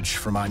message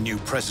from our new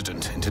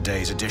president in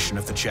today's edition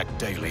of the Czech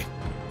Daily,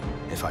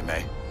 if I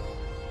may.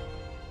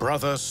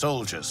 Brother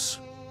soldiers,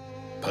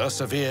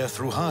 persevere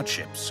through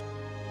hardships.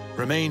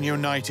 Remain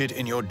united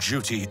in your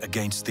duty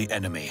against the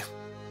enemy.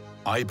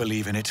 I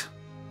believe in it,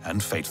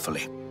 and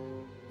faithfully.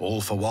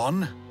 All for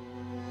one,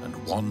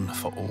 and one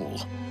for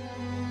all.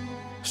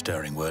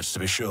 Stirring words, to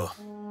be sure.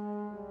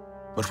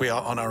 But we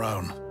are on our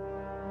own.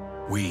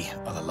 We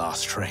are the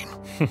last train.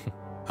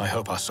 I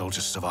hope our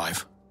soldiers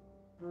survive.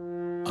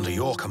 Under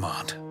your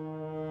command,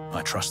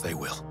 I trust they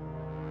will.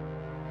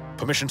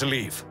 Permission to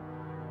leave,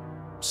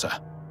 sir.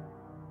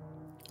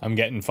 I'm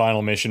getting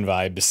final mission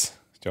vibes.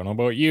 Don't know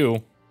about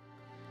you.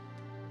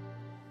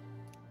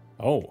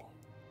 Oh.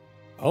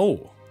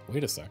 Oh,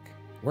 wait a sec.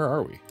 Where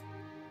are we?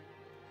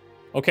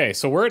 Okay,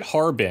 so we're at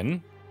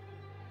Harbin.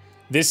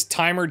 This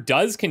timer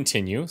does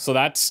continue, so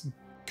that's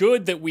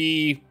good that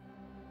we're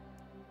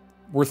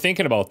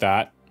thinking about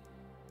that.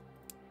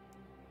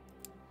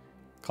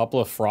 Couple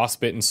of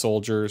frostbitten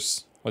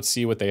soldiers. Let's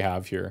see what they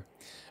have here.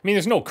 I mean,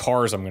 there's no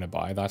cars I'm going to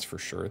buy, that's for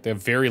sure. They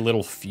have very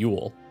little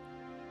fuel.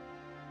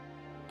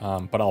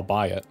 But I'll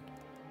buy it.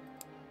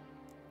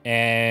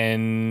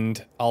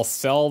 And I'll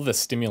sell the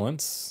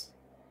stimulants.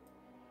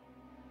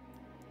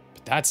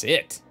 But that's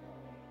it.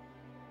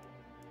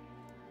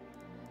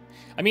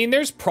 I mean,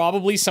 there's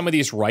probably some of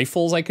these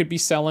rifles I could be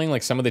selling,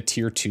 like some of the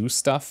tier 2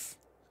 stuff.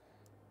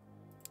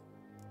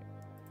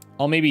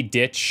 I'll maybe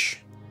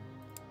ditch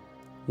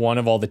one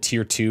of all the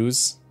tier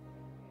 2s.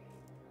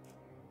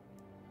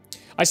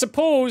 I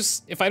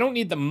suppose if I don't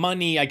need the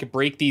money, I could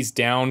break these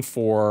down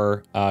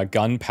for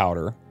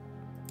gunpowder.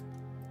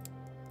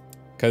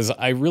 Because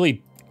I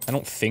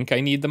don't think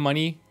I need the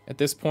money at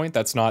this point.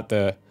 That's not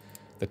the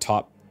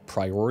top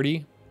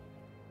priority.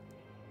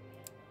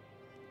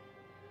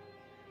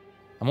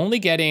 I'm only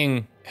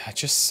getting, it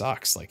just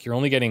sucks. Like, you're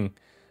only getting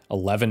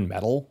 11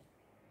 metal.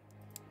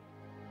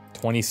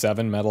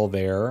 27 metal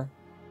there.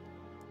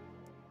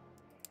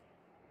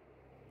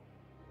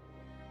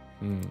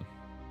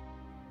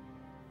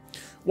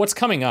 What's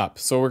coming up?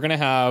 So we're going to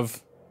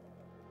have...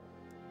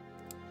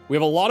 We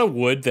have a lot of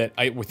wood that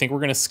I think we're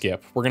going to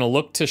skip. We're going to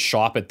look to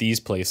shop at these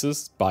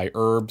places. Buy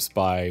herbs,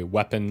 buy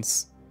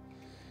weapons.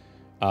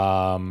 We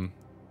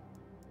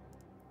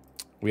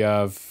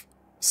have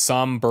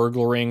some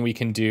burglaring we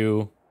can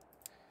do.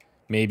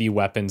 Maybe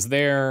weapons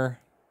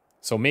there.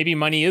 So maybe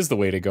money is the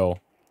way to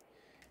go.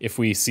 If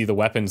we see the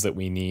weapons that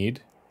we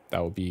need,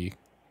 that would be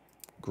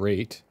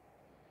great.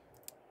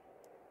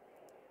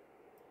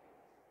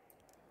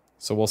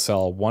 So we'll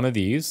sell one of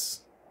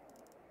these.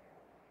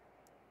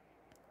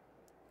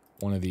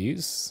 One of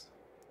these.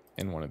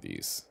 And one of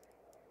these.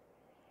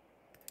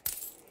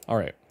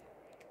 Alright.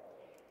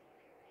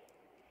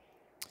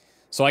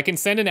 So I can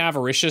send an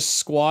avaricious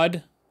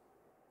squad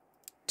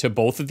to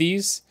both of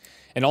these.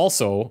 And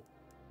also,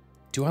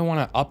 do I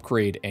want to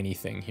upgrade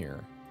anything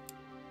here?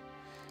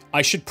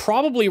 I should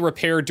probably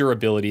repair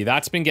durability.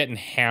 That's been getting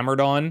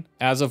hammered on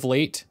as of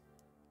late.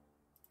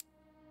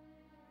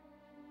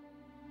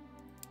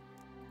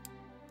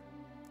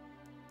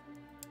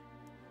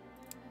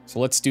 So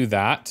let's do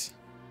that.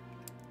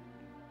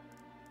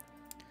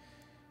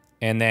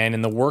 And then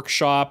in the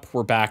workshop,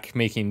 we're back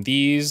making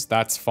these.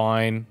 That's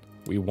fine.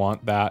 We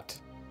want that.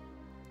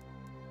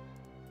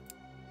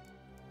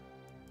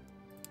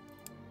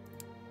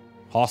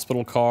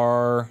 Hospital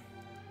car.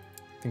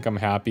 I think I'm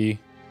happy.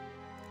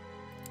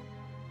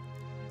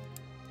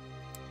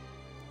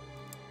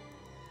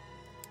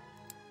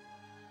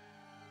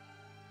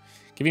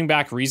 Giving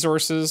back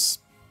resources.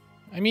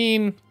 I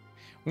mean,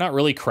 we're not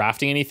really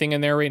crafting anything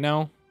in there right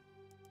now.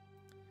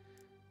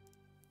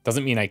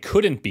 Doesn't mean I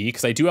couldn't be,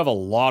 because I do have a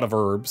lot of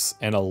herbs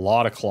and a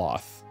lot of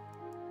cloth.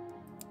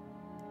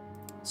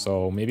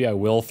 So maybe I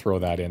will throw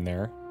that in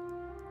there.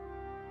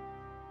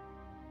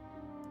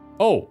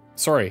 Oh,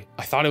 sorry.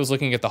 I thought I was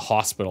looking at the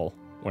hospital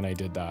when I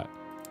did that.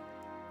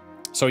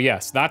 So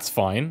yes, that's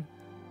fine.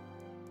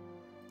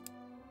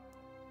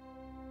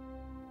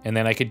 And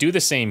then I could do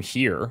the same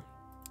here.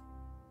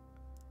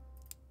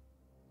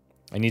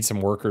 I need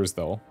some workers,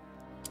 though.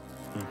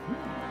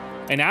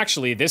 And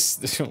actually,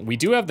 this we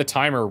do have the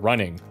timer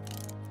running.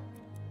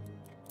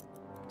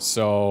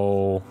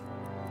 So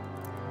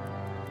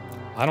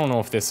I don't know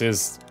if this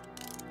is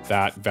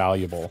that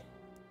valuable.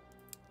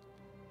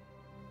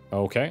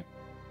 Okay.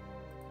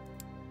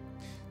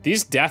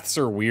 These deaths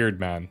are weird,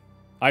 man.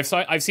 I've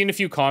seen a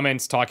few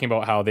comments talking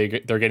about how they're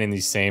getting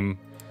these same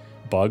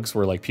bugs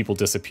where like people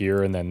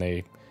disappear and then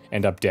they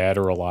end up dead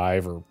or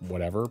alive or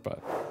whatever,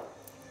 but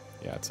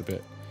yeah, it's a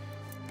bit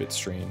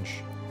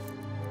strange.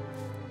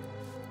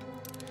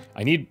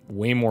 I need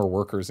way more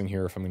workers in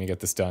here if I'm going to get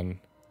this done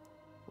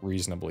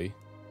reasonably.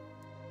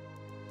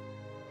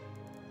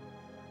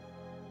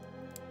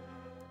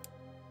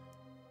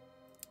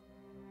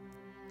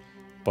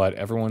 But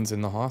everyone's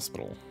in the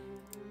hospital.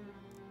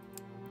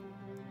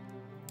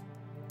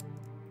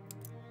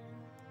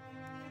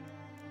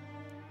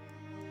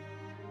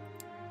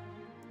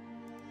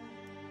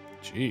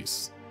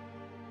 Jeez.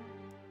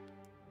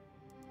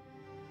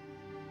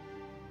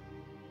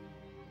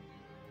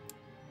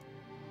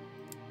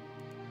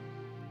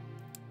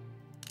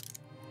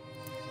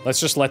 Let's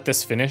just let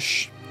this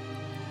finish.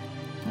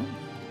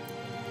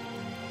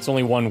 It's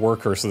only one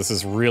worker, so this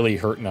is really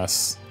hurting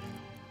us.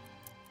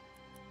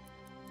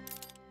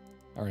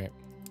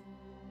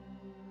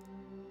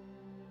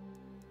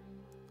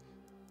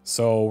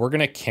 So we're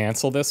gonna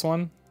cancel this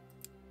one.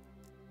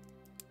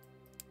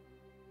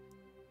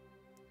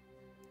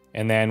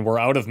 And then we're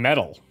out of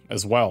metal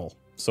as well.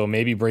 So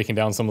maybe breaking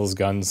down some of those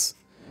guns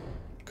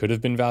could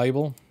have been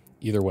valuable.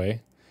 Either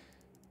way.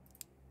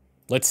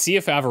 Let's see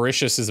if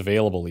Avaricious is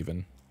available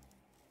even.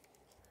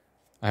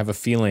 I have a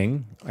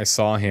feeling I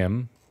saw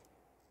him.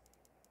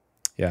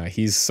 Yeah,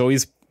 he's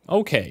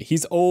okay.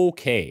 He's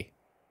okay.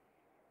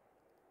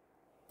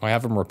 I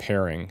have him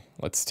repairing.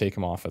 Let's take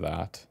him off of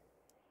that.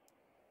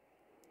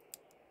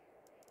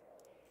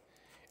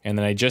 And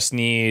then I just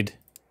need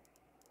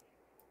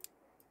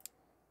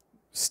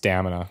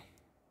stamina.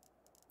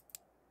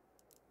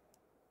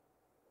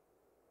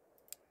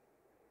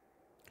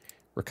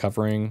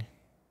 Recovering.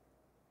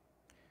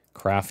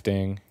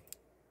 Crafting.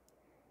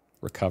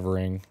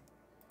 Recovering.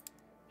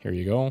 Here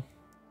you go.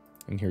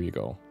 And here you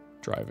go.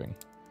 Driving.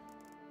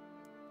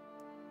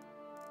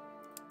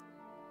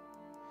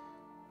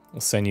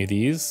 We'll send you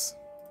these.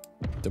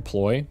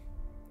 Deploy.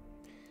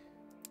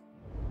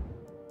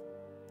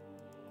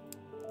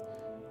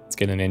 Let's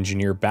get an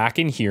engineer back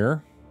in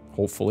here,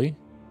 hopefully.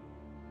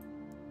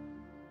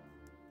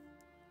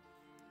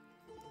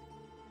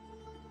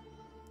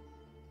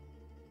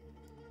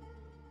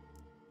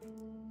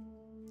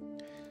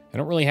 I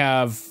don't really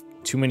have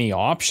too many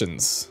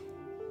options.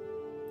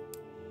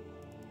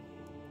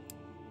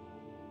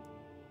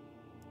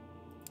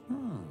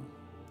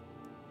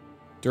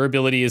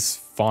 Durability is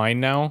fine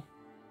now.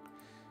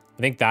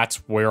 I think that's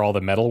where all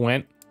the metal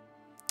went.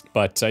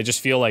 But I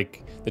just feel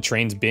like the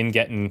train's been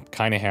getting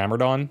kind of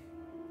hammered on.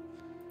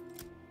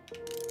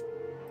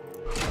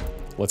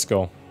 Let's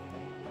go.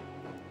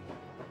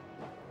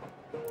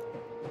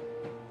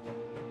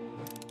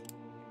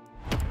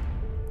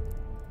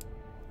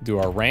 Do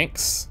our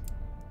ranks.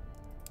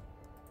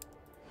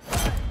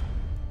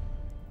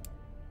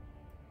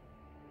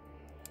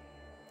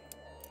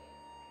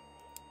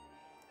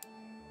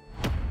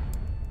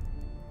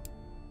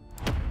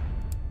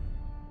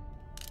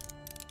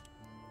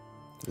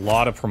 A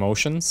lot of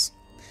promotions.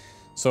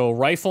 So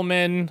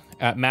riflemen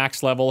at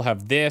max level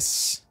have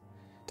this.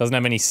 Doesn't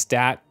have any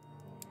stat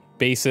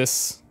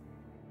basis.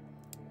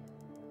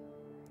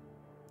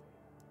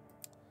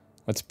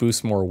 Let's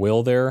boost more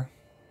will there.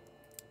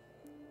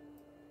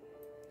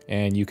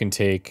 And you can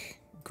take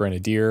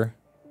Grenadier.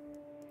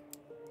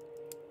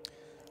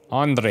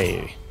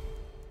 Andre.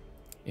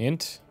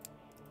 Int.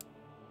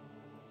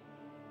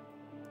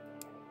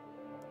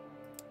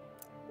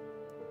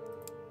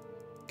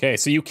 Okay,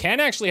 so you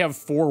can actually have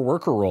 4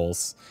 worker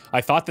roles.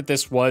 I thought that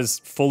this was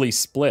fully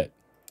split.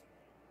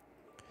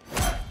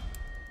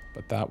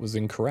 But that was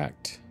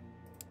incorrect.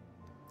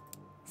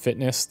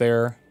 Fitness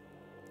there.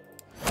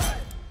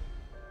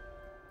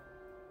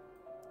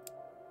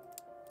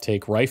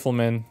 Take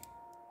rifleman.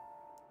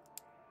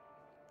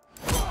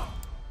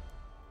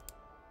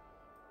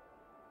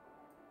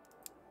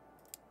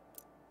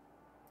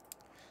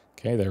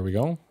 Okay, there we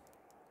go.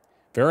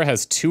 Vera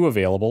has 2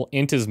 available.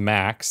 Int is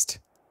maxed.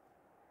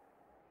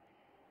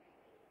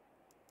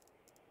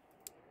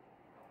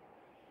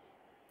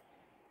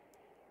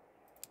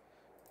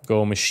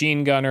 Go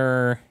machine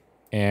gunner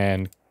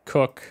and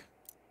cook.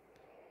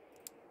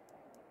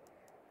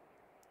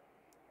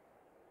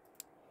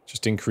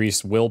 Just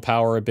increase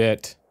willpower a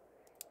bit.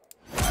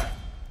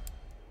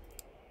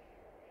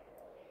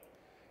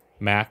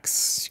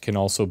 Max can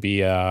also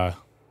be a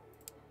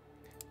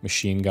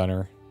machine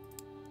gunner.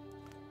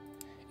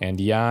 And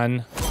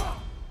Jan.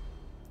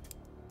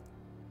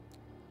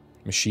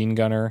 Machine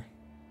gunner.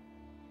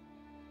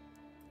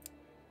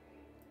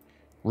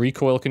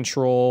 Recoil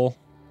control.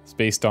 It's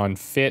based on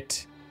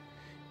fit.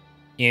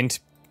 Int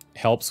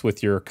helps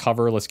with your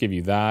cover. Let's give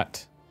you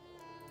that.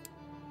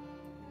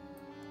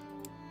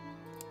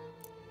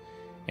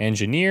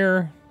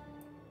 Engineer.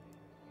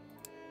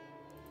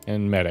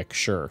 And medic,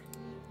 sure.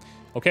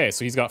 Okay,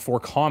 so he's got 4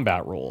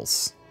 combat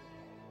roles.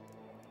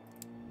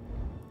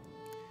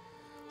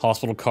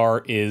 Hospital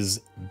car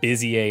is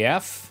busy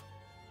AF.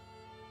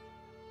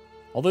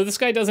 Although this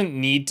guy doesn't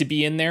need to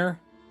be in there.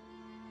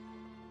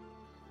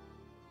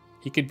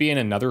 He could be in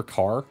another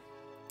car.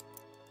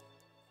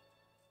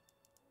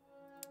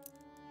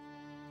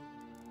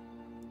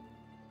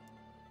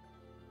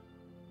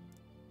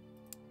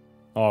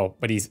 Oh,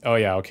 but he's... Oh,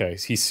 yeah, okay.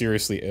 He's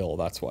seriously ill.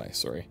 That's why.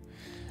 Sorry.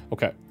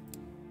 Okay.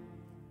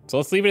 So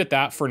let's leave it at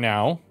that for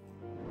now.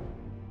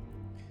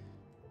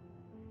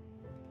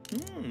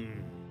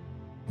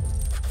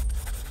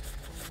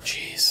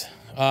 Jeez.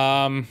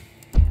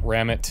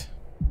 Ram it.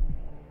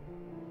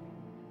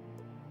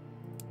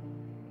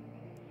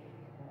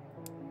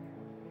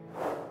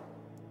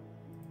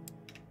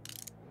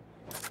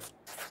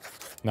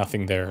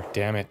 Nothing there.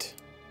 Damn it.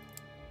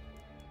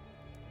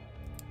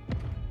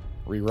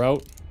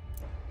 Reroute.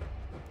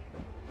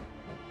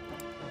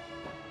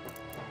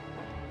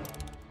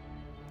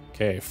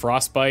 Okay,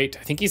 frostbite.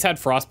 I think he's had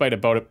frostbite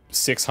about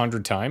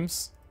 600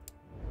 times.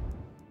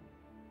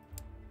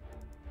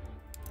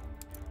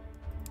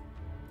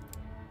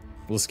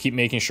 Let's keep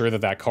making sure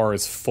that that car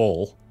is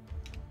full.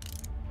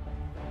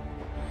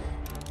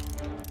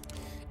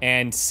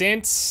 And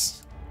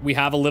since we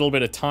have a little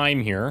bit of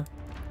time here,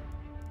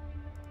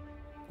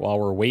 while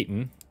we're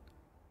waiting,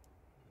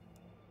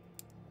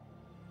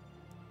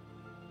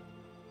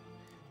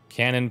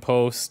 cannon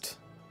post.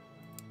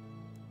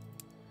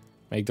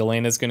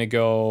 Magdalena's gonna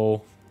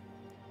go.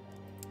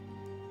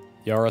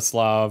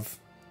 Yaroslav.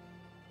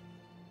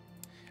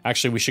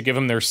 Actually, we should give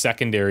them their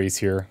secondaries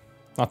here.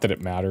 Not that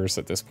it matters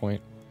at this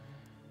point.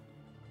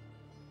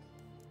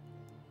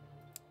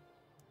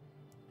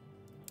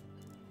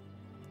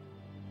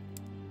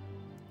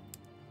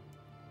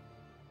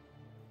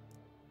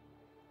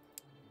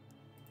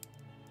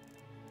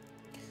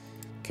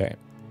 Okay.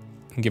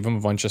 Give them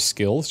a bunch of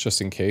skills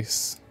just in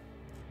case.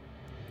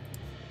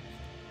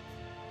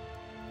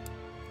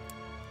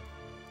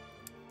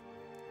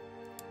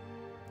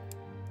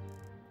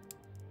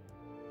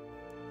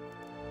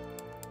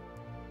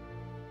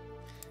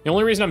 The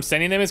only reason I'm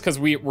sending them is because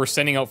we're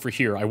sending out for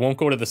here. I won't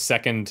go to the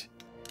second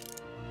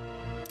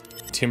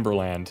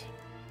Timberland.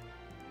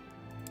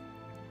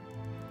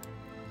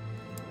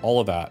 All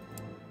of that.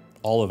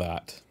 All of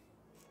that.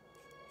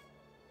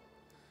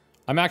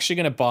 I'm actually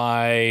going to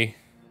buy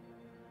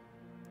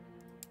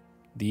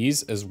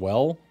these as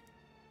well.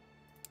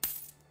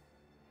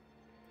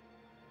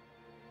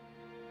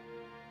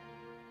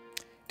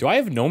 Do I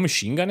have no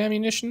machine gun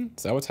ammunition?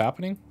 Is that what's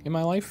happening in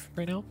my life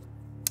right now?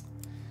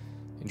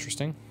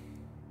 Interesting.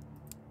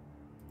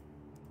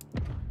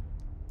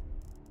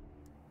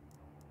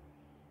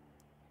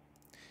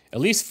 At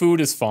least food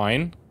is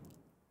fine.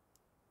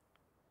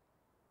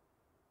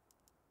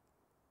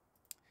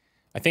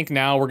 I think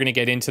now we're going to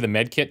get into the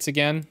med kits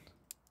again.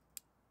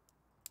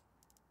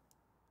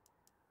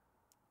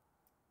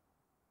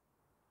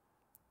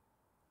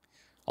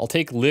 I'll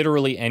take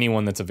literally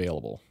anyone that's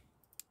available.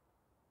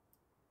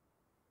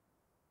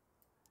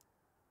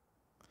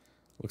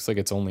 Looks like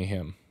it's only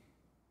him.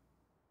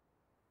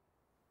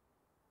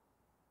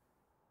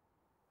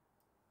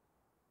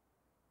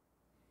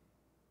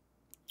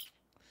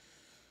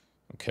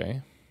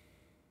 Okay.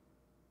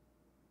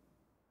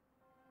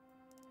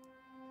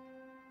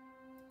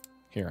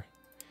 Here.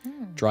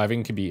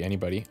 Driving could be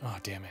anybody. Oh,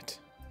 damn it.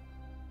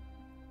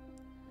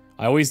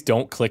 I always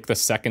don't click the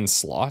second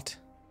slot.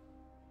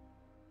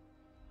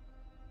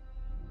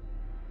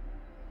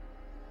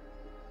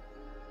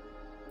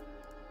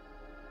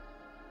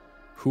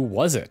 Who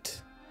was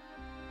it?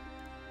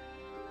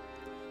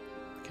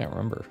 Can't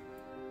remember.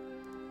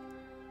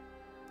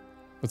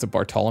 Was it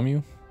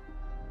Bartholomew?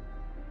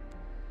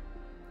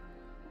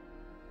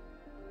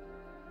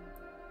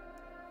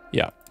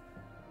 Yeah.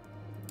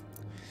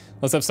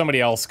 Let's have somebody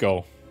else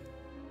go.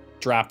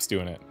 Drap's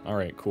doing it. All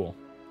right, cool.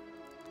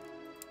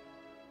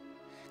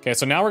 Okay,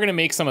 so now we're going to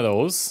make some of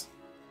those.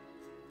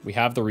 We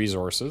have the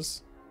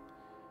resources.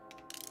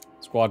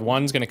 Squad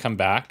 1's going to come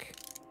back.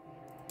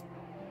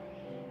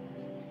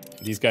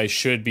 These guys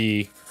should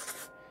be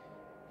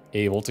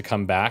able to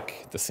come back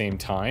at the same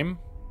time.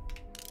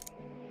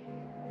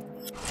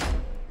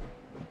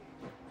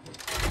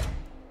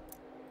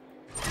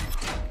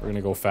 We're going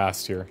to go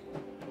fast here.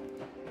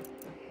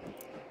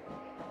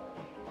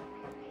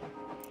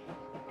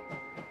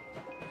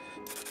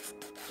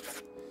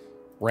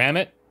 Ram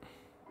it.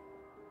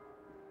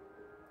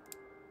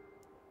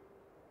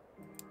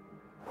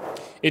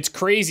 It's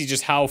crazy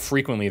just how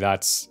frequently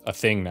that's a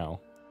thing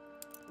now.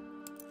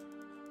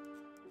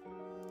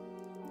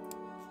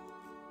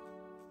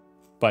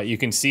 But you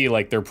can see,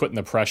 like, they're putting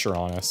the pressure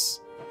on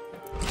us.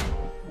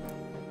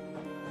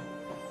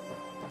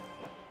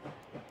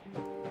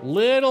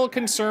 Little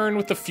concerned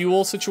with the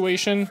fuel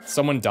situation.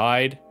 Someone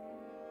died.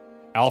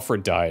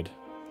 Alfred died.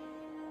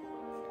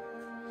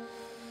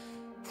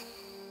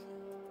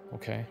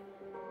 Okay.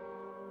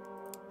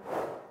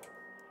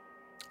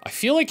 I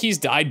feel like he's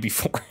died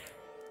before.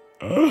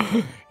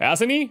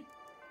 Hasn't he?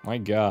 My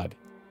God.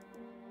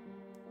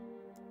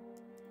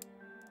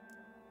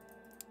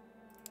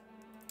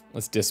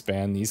 Let's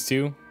disband these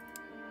two.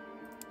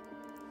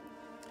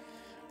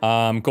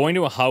 Going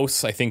to a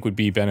house, I think, would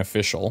be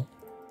beneficial.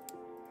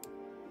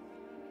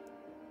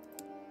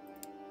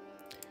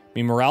 I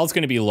mean, morale's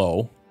going to be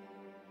low,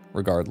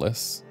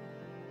 regardless.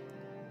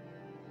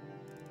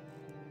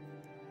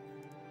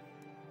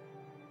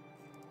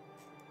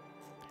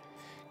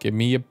 Give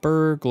me a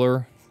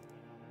burglar.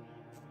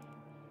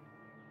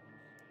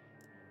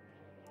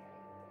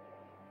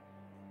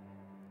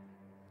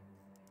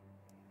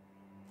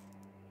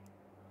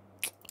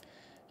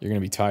 You're going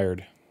to be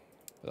tired,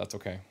 but that's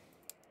okay.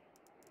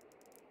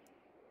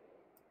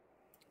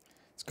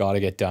 It's got to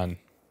get done.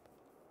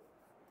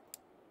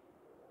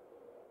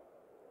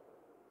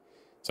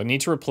 So I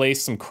need to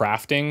replace some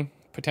crafting,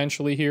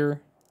 potentially,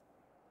 here.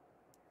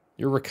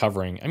 You're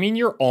recovering. I mean,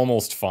 you're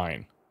almost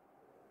fine.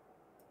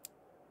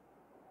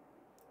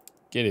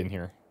 Get in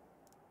here.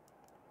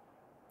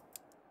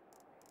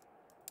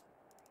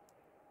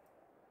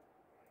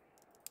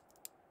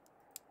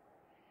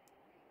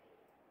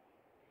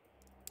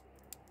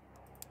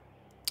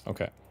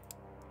 Okay.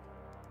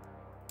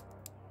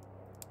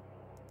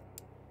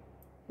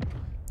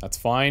 That's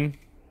fine.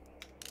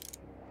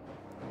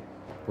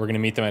 We're gonna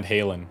meet them at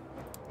Halen.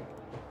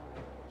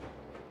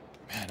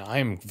 Man, I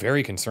am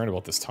very concerned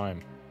about this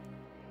time.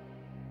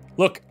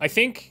 Look, I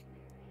think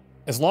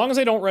as long as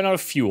I don't run out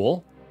of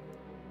fuel,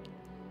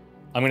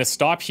 I'm gonna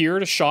stop here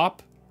to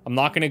shop. I'm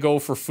not gonna go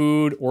for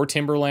food or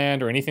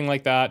timberland or anything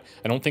like that.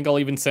 I don't think I'll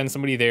even send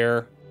somebody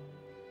there.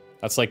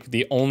 That's like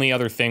the only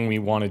other thing we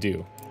want to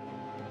do.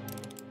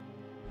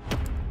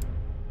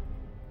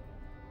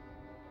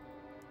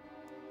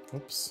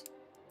 Oops.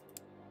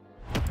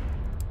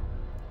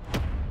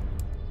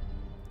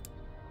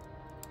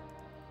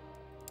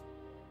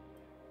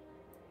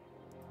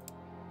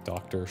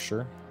 Doctor,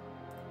 sure.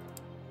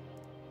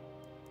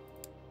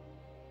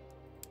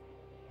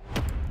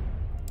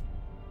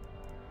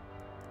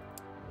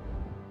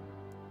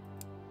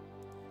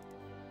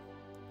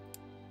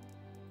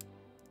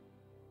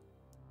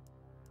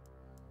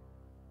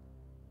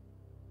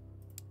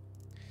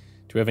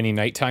 Do we have any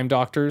nighttime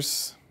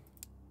doctors?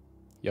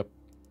 Yep.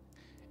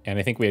 And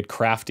I think we had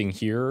crafting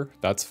here.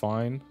 That's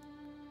fine.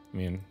 I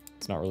mean,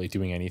 it's not really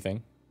doing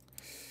anything.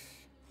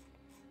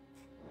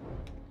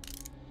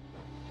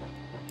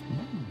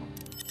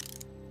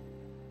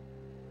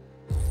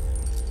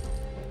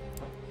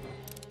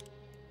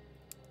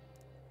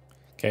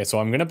 Okay, so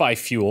I'm gonna buy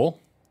fuel.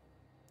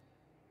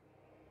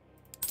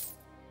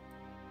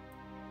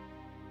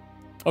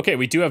 Okay,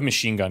 we do have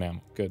machine gun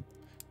ammo. Good.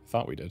 I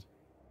thought we did.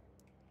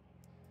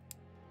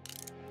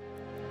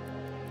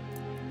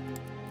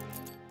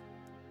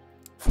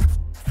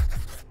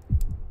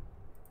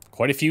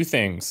 Quite a few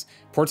things.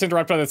 Reports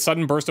interrupted by the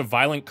sudden burst of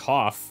violent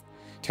cough.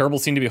 Terrible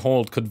scene to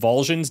behold.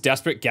 Convulsions,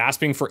 desperate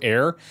gasping for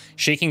air.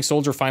 Shaking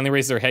soldier finally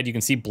raises their head. You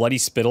can see bloody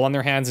spittle on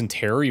their hands and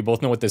terror. You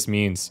both know what this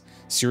means.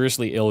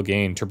 Seriously ill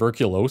gain.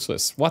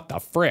 Tuberculosis. What the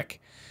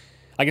frick?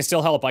 I can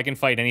still help. I can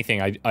fight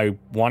anything. I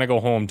want to go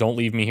home. Don't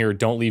leave me here.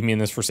 Don't leave me in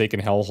this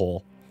forsaken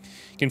hellhole.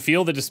 You can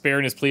feel the despair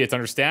in his plea. It's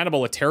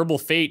understandable. A terrible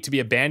fate to be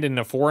abandoned in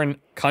a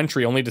foreign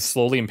country only to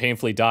slowly and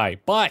painfully die.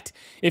 But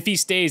if he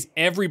stays,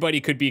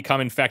 everybody could become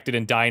infected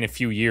and die in a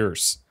few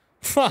years.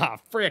 Ha!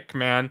 Frick,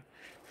 man.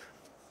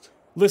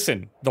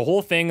 Listen, the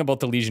whole thing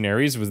about the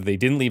Legionaries was they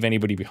didn't leave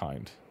anybody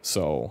behind.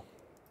 So,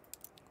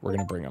 we're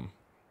gonna bring them.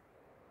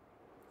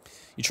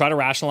 You try to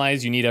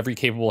rationalize, you need every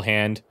capable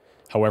hand.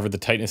 However, the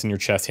tightness in your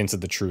chest hints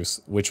at the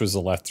truth, which was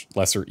the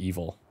lesser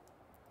evil.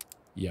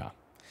 Yeah.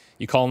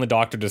 You call in the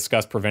doctor to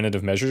discuss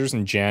preventative measures,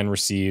 and Jan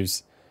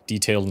receives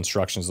detailed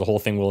instructions. The whole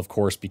thing will, of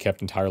course, be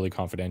kept entirely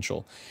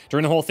confidential.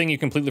 During the whole thing, you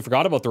completely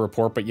forgot about the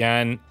report, but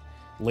Jan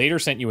later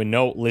sent you a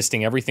note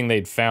listing everything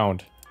they'd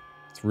found.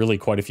 It's really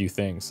quite a few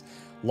things.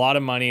 A lot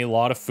of money, a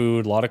lot of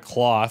food, a lot of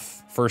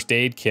cloth, first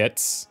aid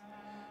kits.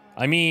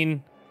 I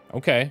mean,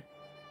 okay.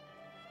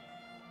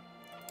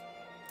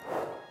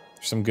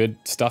 There's some good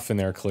stuff in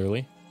there,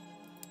 clearly.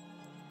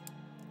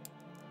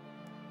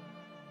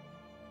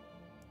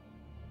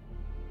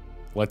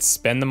 Let's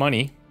spend the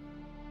money.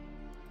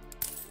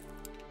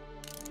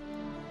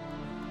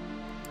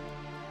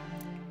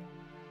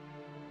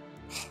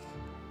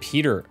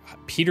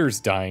 Peter's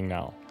dying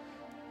now.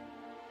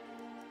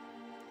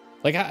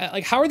 Like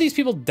how are these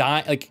people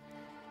dying? Like,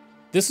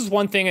 this is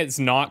one thing that's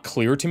not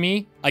clear to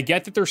me. I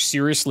get that they're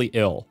seriously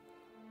ill.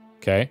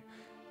 Okay?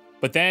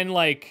 But then,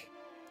 like,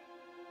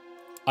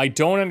 I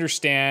don't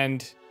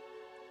understand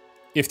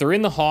if they're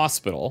in the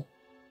hospital.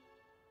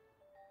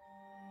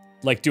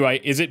 Like,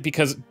 is it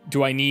because,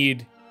 do I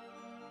need...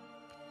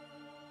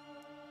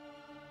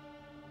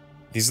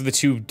 These are the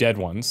two dead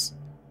ones.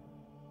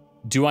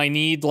 Do I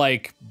need,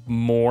 like,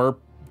 more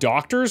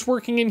doctors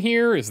working in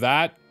here? Is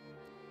that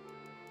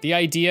the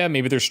idea?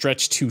 Maybe they're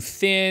stretched too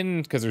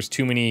thin because there's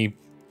too many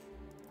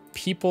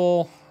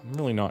people. I'm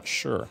really not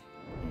sure.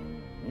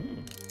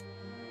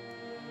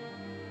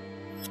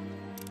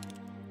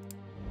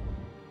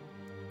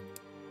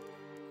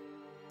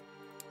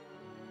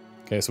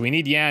 Okay, so we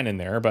need Yan in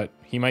there, but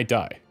he might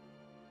die.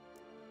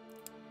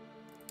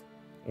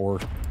 Or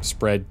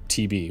spread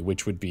TB,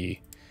 which would be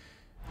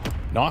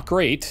not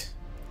great.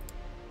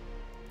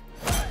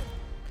 But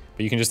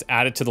you can just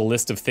add it to the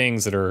list of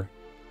things that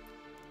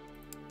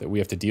we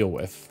have to deal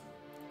with.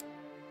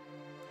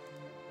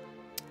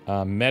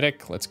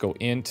 Medic, let's go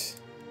int.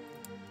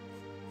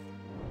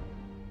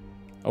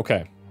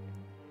 Okay.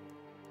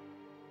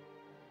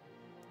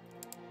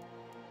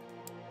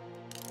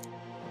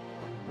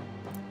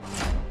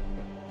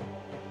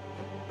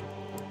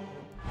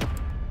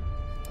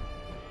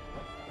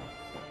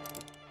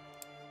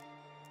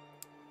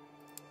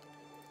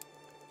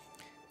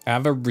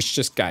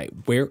 Avaricious guy,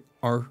 where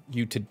are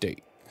you today?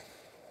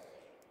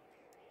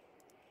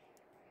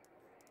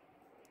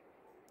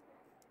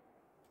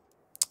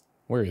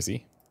 Where is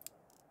he?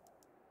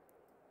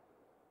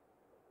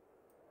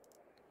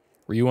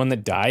 Were you one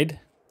that died?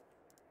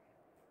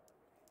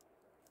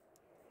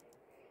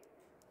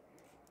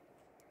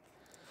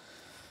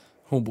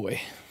 Oh boy.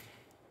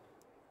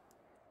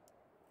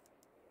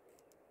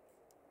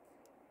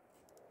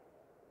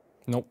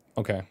 Nope.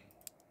 Okay.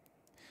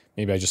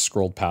 Maybe I just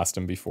scrolled past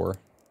him before.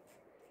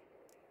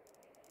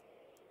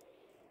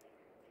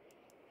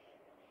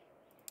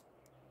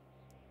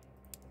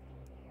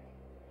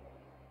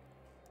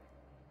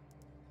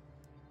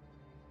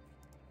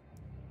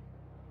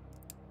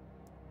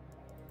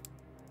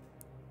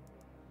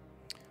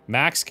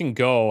 Max can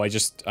go,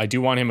 I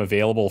do want him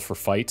available for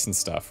fights and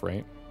stuff,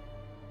 right?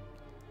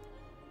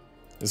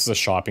 This is a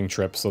shopping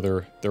trip, so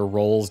their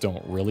roles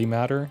don't really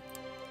matter.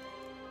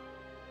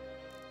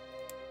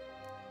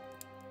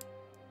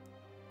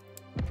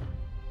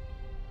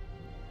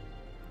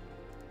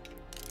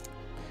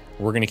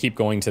 We're gonna keep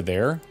going to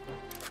there.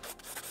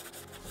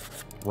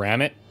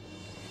 Ram it.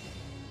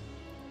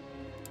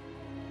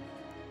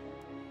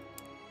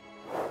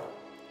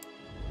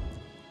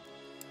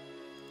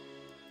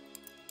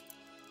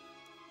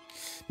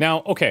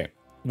 Now, okay,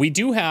 we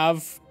do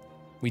have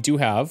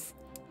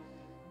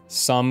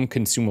some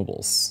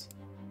consumables,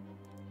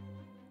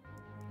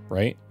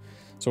 right?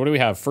 So what do we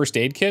have? First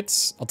aid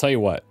kits? I'll tell you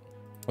what.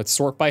 Let's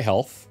sort by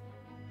health.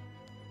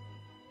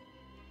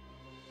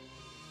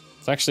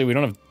 It's actually, we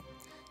don't have,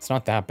 it's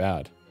not that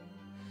bad.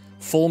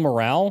 Full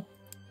morale.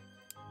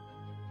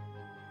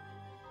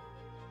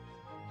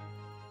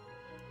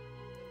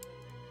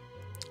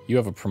 You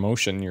have a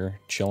promotion you're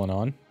chilling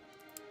on.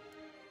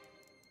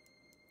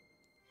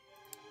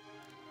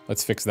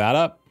 Let's fix that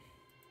up.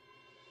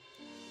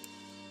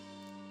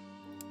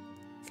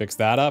 Fix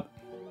that up.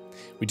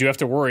 We do have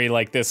to worry,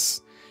 like,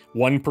 this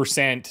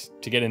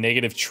 1% to get a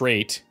negative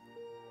trait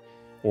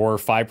or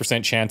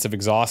 5% chance of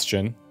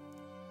exhaustion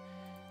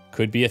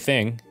could be a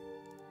thing.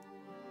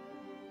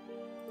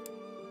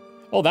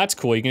 Oh, that's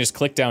cool. You can just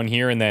click down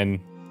here and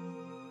then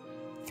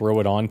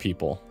throw it on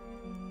people.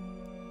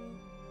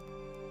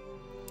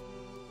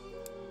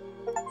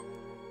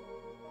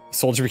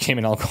 Soldier became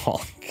an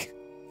alcoholic.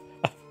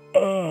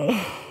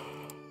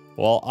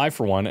 Well, I,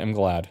 for one, am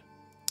glad.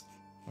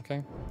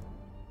 Okay.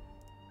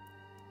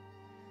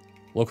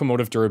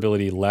 Locomotive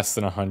durability less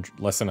than 100,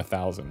 less than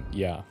 1,000.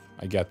 Yeah,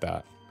 I get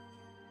that.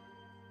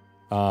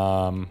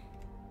 I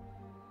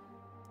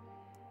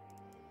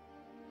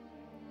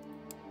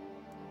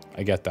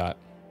get that.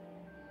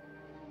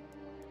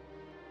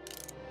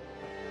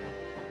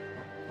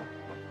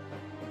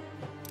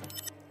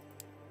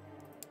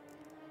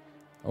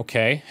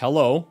 Okay,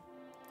 hello.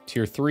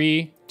 Tier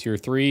 3, Tier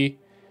 3,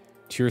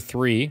 Tier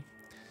 3.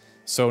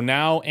 So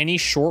now any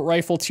short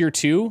rifle Tier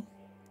 2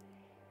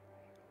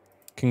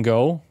 can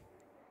go.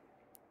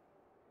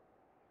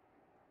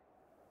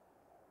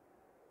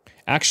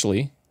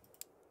 Actually,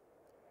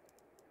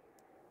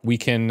 we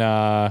can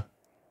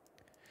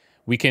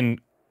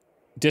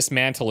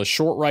dismantle a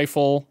short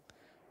rifle,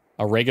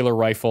 a regular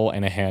rifle,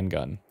 and a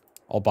handgun.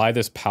 I'll buy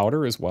this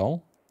powder as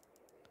well.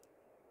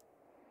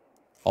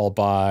 I'll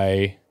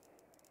buy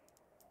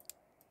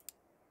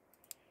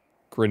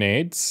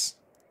grenades.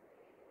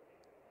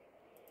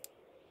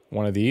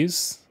 One of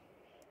these.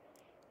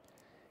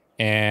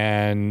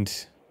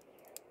 And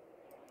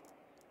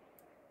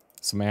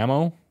some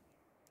ammo.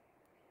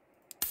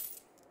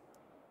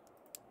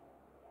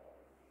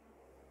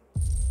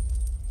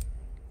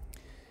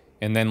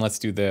 And then let's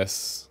do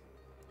this.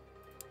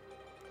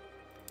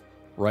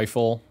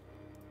 Rifle.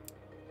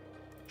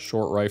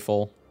 Short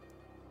rifle.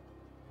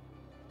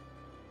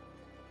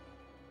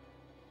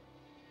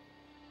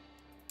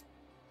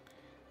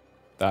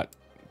 That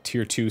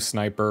Tier 2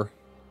 sniper.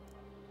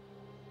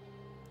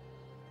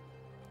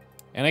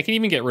 And I can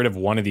even get rid of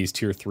one of these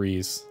Tier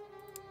 3s.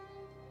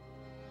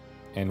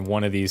 And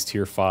one of these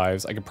Tier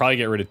 5s. I could probably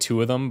get rid of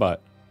 2 of them,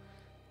 but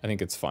I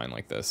think it's fine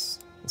like this.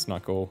 Let's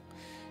not go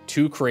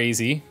too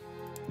crazy.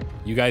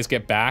 You guys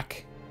get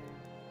back.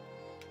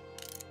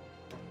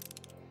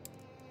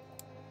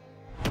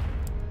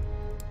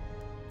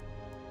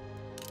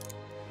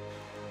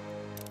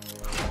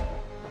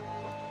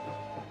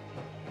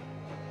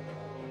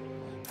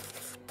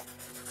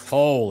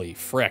 Holy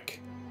frick.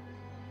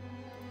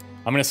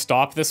 I'm gonna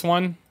stop this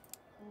one.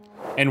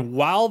 And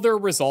while they're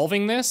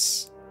resolving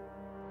this,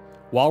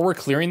 while we're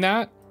clearing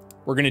that,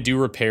 we're gonna do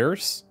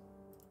repairs.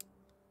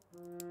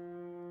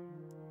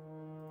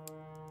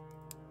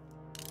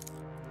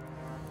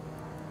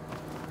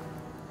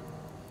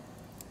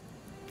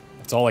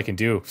 That's all I can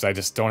do, because I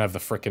just don't have the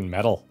frickin'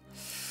 metal.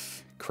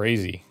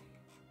 Crazy.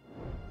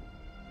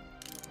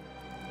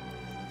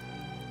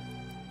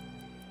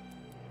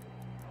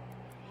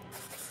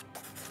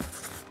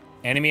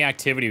 Enemy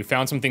activity. We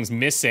found some things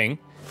missing.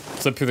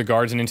 Slipped through the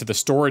guards and into the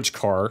storage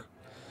car.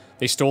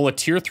 They stole a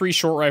Tier 3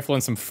 short rifle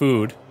and some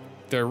food.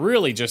 They're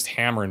really just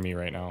hammering me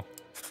right now.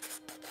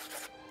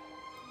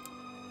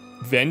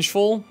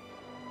 Vengeful.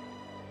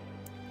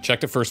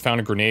 Checked it first, found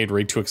a grenade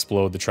ready to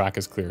explode. The track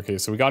is clear. Okay,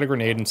 so we got a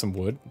grenade and some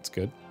wood. That's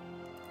good.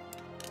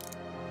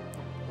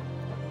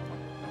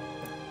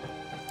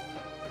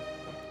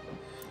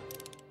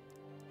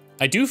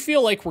 I do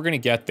feel like we're gonna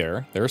get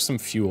there. There's some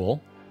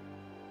fuel.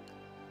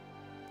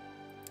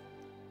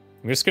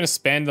 I'm just gonna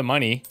spend the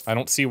money. I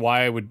don't see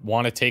why I would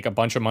want to take a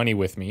bunch of money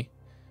with me.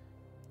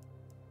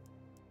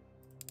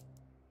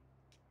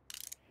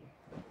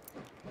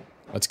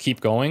 Let's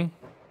keep going.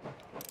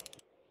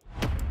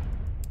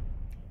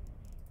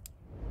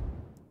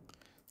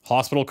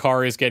 Hospital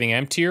car is getting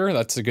emptier.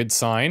 That's a good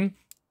sign.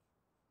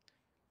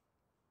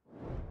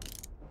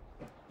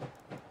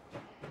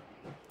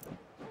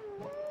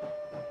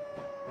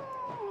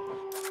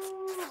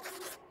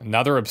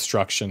 Another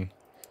obstruction.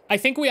 I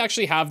think we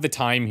actually have the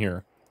time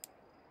here.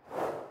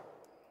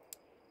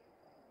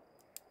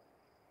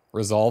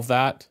 Resolve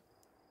that.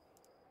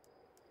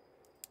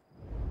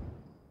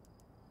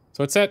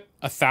 So it's at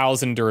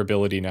 1,000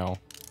 durability now.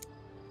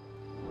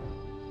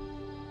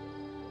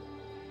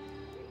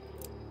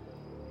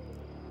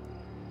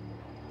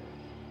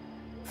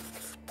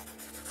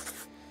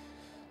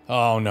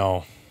 Oh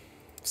no.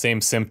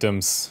 Same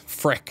symptoms.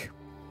 Frick.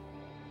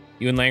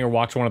 You and Langer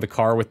walked to one of the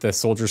car with the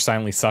soldiers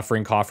silently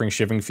suffering, coughing,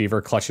 shivering,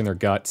 fever, clutching their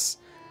guts.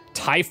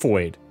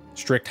 Typhoid.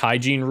 Strict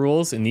hygiene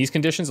rules. In these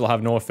conditions will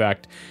have no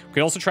effect. We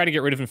could also try to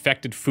get rid of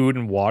infected food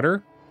and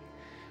water.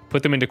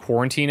 Put them into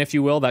quarantine, if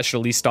you will. That should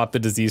at least stop the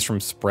disease from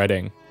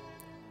spreading.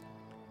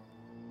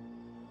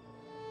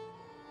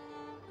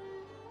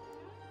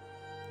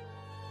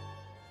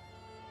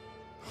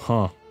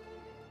 Huh.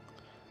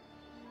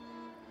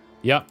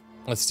 Yep.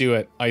 Let's do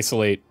it.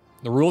 Isolate.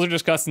 The rules are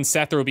discussed and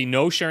set. There will be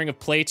no sharing of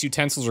plates,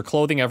 utensils, or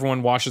clothing.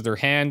 Everyone washes their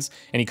hands.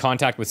 Any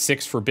contact with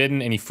six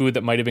forbidden. Any food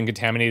that might have been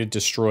contaminated,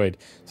 destroyed.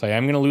 So I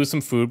am going to lose some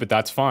food, but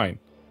that's fine.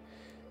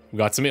 We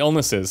got some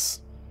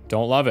illnesses.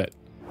 Don't love it.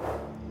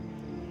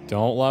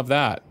 Don't love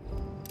that.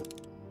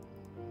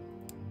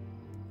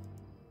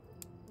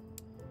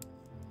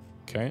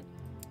 Okay.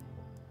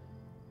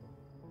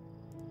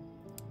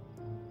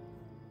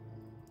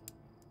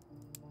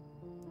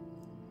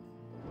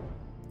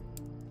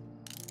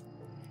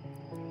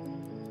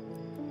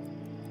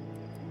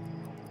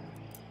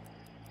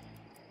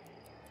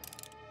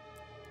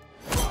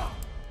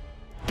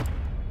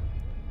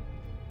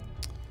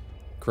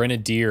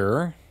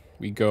 Grenadier,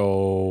 we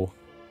go...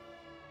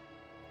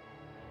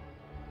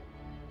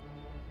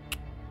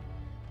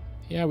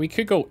 Yeah, we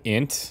could go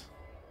int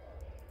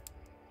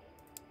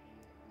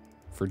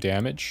for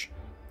damage.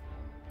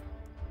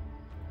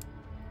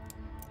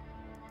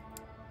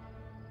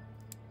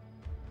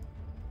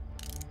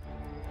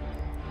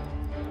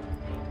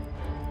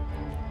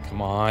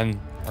 Come on.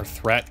 Our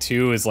threat,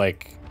 too, is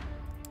like...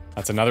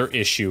 That's another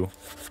issue.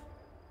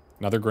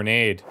 Another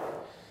grenade.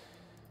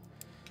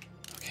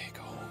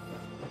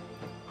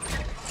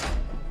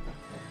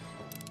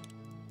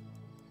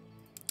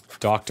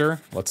 Doctor,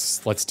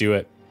 let's do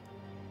it.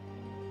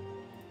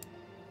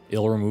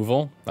 Ill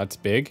removal, that's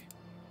big.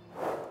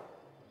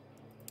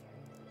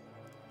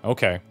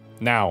 Okay,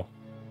 now.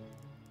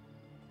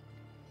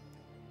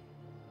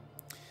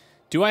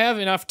 Do I have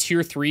enough tier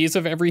 3s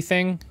of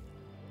everything?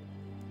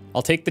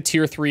 I'll take the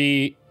tier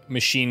 3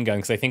 machine gun,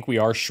 because I think we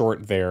are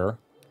short there.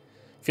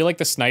 I feel like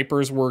the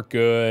snipers were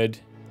good.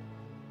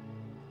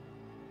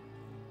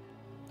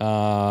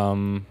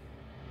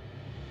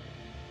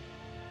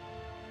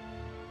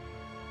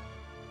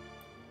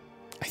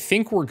 I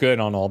think we're good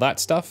on all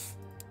that stuff.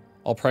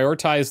 I'll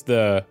prioritize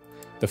the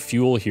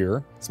fuel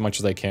here as much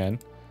as I can.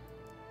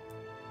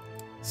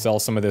 Sell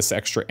some of this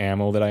extra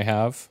ammo that I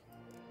have.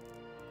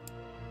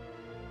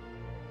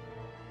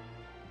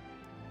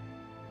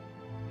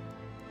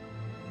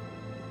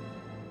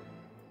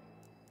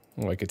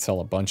 Oh, I could sell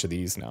a bunch of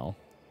these now.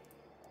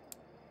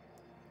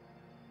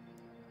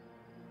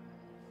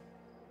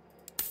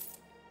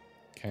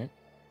 Okay.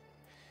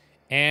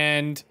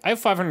 And I have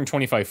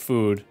 525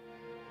 food.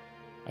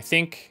 I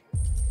think,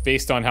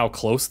 based on how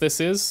close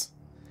this is,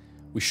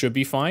 we should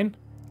be fine.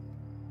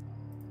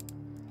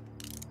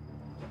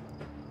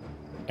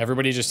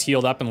 Everybody just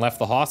healed up and left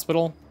the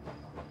hospital.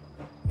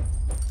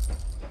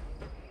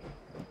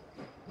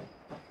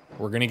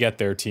 We're gonna get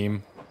there,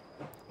 team.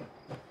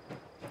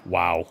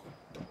 Wow.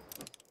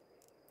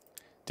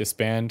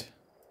 Disband.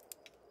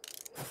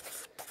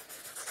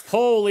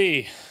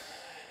 Holy.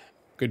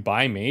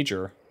 Goodbye,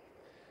 Major.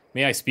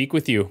 May I speak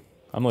with you?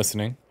 I'm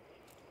listening.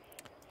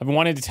 I've been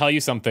wanting to tell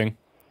you something.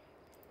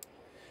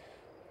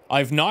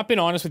 I've not been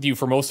honest with you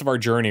for most of our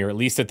journey, or at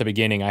least at the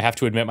beginning. I have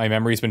to admit my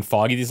memory's been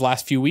foggy these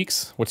last few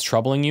weeks. What's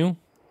troubling you?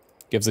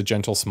 Gives a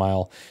gentle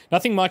smile.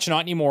 Nothing much, not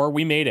anymore.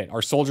 We made it.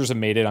 Our soldiers have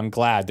made it. I'm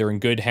glad. They're in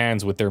good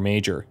hands with their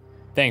major.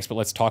 Thanks, but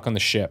let's talk on the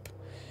ship.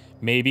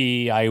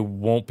 Maybe I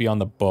won't be on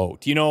the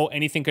boat. You know,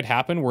 anything could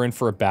happen. We're in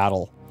for a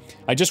battle.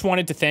 I just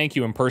wanted to thank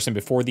you in person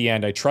before the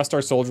end. I trust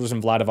our soldiers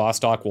in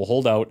Vladivostok will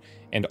hold out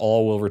and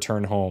all will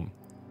return home.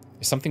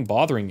 Is something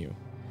bothering you?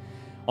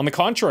 On the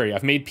contrary,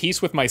 I've made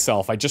peace with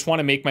myself. I just want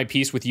to make my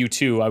peace with you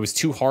too. I was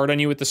too hard on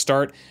you at the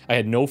start. I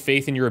had no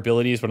faith in your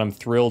abilities, but I'm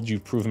thrilled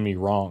you've proven me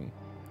wrong.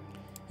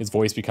 His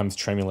voice becomes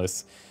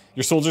tremulous.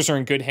 Your soldiers are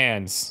in good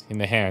hands. In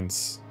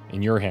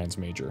your hands,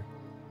 Major.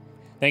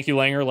 Thank you,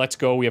 Langer. Let's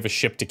go. We have a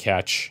ship to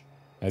catch.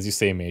 As you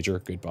say, Major,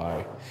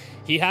 goodbye.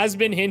 He has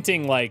been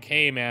hinting like,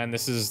 hey man,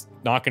 this is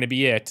not going to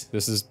be it.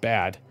 This is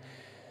bad.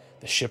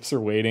 The ships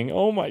are waiting.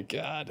 Oh my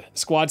god.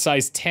 Squad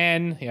size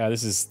 10. Yeah,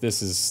 this is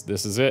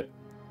it.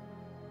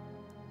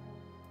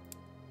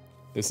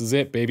 This is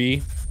it,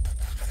 baby.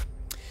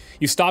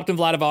 You stopped in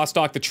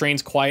Vladivostok. The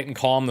train's quiet and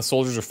calm. The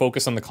soldiers are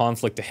focused on the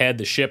conflict ahead.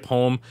 The ship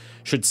home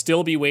should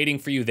still be waiting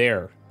for you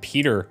there.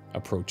 Peter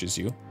approaches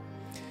you.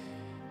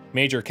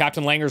 Major,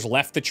 Captain Langer's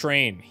left the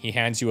train. He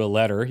hands you a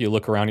letter. You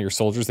look around at your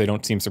soldiers. They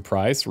don't seem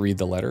surprised. Read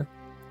the letter.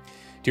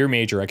 Dear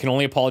Major, I can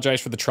only apologize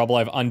for the trouble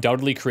I've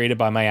undoubtedly created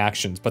by my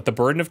actions, but the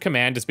burden of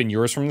command has been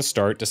yours from the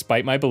start,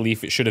 despite my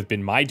belief it should have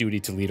been my duty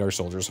to lead our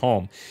soldiers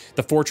home.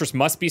 The fortress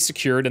must be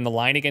secured and the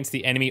line against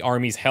the enemy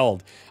armies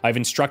held. I've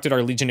instructed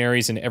our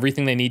legionaries in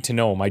everything they need to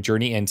know. My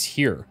journey ends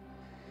here.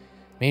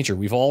 Major,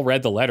 we've all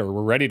read the letter.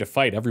 We're ready to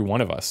fight, every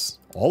one of us.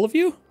 All of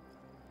you?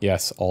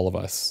 Yes, all of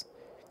us.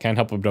 Can't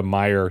help but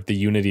admire the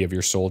unity of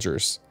your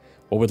soldiers.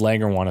 What would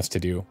Langer want us to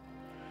do?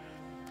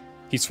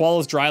 He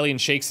swallows dryly and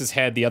shakes his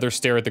head. The others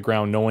stare at the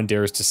ground. No one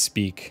dares to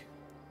speak.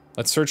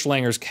 Let's search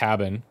Langer's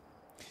cabin.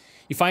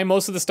 You find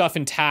most of the stuff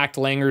intact.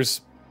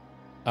 Langer's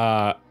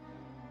a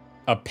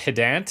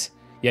pedant,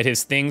 yet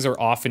his things are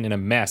often in a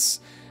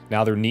mess.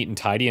 Now they're neat and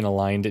tidy and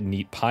aligned in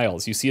neat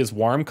piles. You see his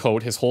warm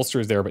coat, his holster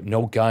is there, but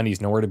no gun.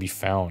 He's nowhere to be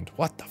found.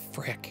 What the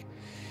frick?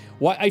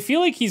 What? I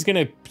feel like he's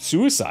gonna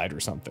suicide or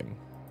something.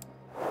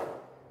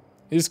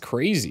 It is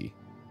crazy.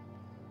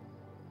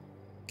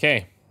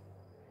 Okay.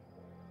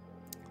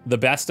 The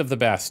best of the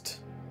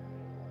best.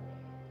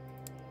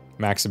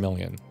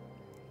 Maximilian.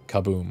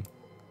 Kaboom.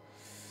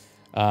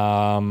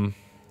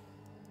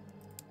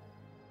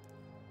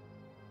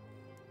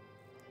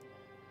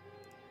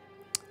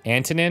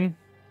 Antonin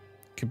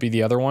could be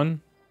the other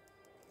one.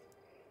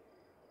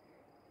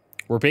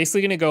 We're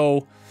basically gonna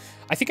go...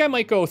 I think I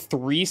might go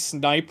 3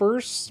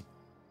 snipers.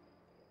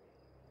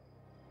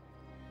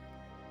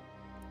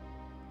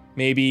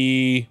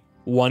 Maybe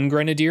 1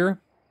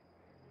 grenadier.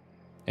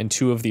 And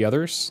 2 of the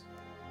others.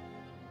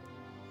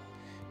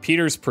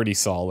 Peter's pretty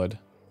solid.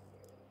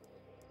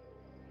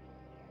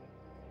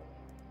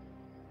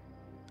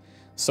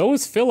 So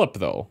is Philip,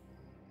 though.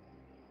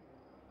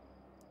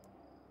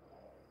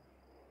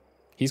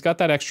 He's got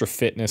that extra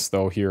fitness,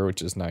 though, here,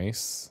 which is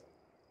nice.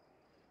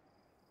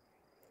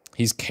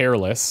 He's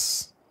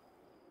careless.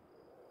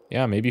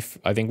 Yeah, maybe...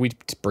 I think we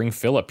bring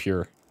Philip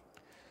here.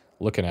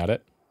 Looking at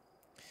it.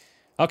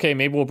 Okay,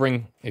 maybe we'll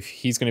bring... If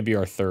he's going to be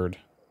our 3rd,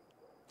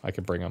 I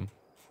could bring him.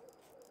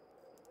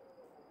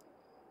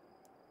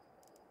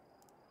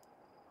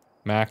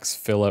 Max,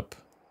 Philip,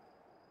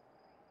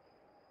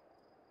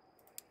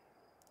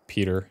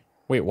 Peter.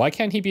 Wait, why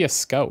can't he be a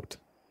scout?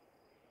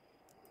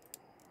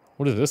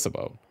 What is this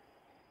about?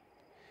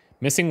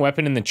 Missing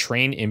weapon in the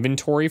train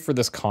inventory for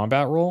this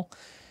combat role?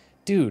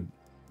 Dude,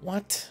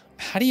 what?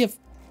 How do you...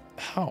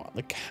 How?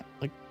 Like...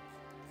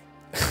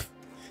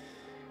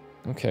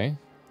 Okay.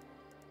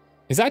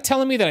 Is that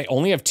telling me that I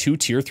only have 2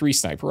 tier 3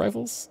 sniper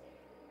rifles?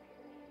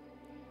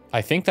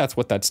 I think that's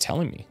what that's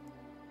telling me.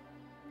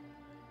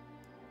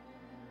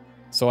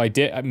 So I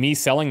did, me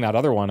selling that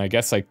other one, I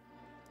guess I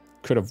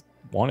could have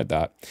wanted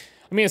that.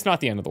 I mean, it's not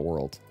the end of the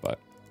world, but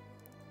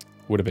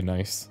would have been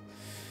nice.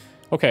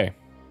 Okay.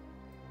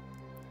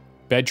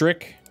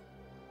 Bedrick.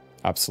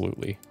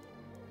 Absolutely.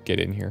 Get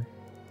in here.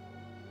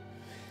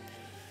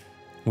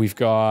 We've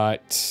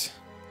got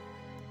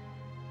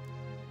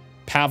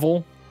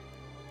Pavel.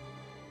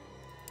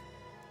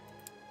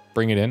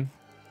 Bring it in.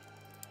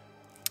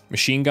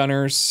 Machine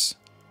gunners.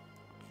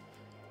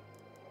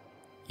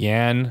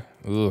 Yan.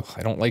 Ugh,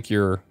 I don't like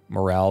your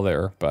morale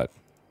there, but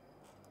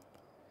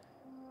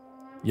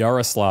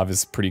Yaroslav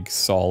is pretty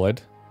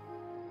solid.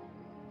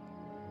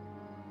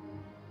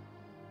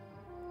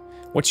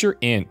 What's your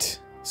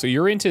int? So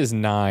your int is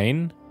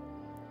 9.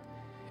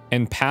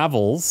 And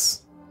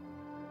Pavel's...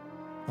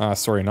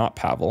 sorry, not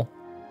Pavel.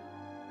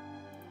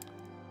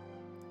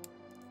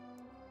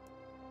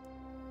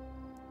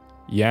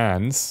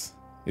 Jan's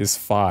is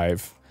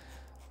 5.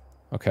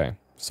 Okay,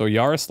 so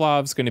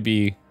Yaroslav's going to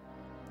be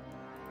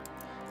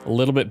a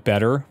little bit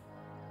better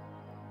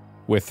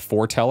with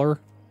Foreteller.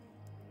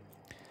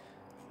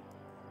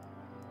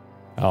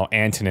 Oh,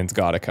 Antonin's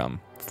got to come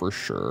for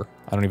sure.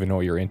 I don't even know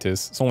what your int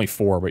is. It's only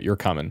 4, but you're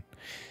coming.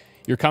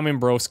 You're coming,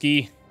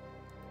 broski.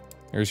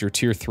 There's your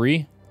tier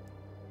 3.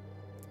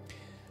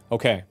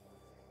 Okay,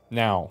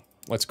 now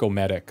let's go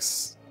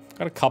medics.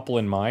 Got a couple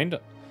in mind.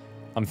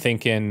 I'm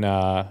thinking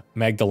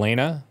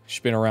Magdalena.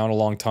 She's been around a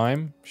long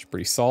time. She's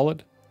pretty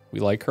solid. We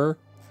like her.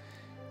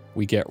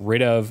 We get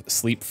rid of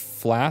Sleep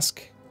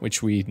Flask,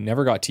 which we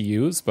never got to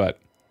use, but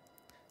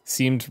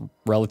seemed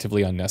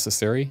relatively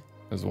unnecessary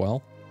as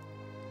well.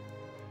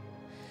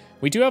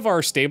 We do have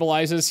our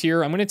stabilizers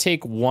here. I'm going to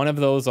take one of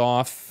those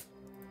off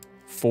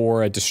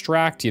for a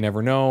distract. You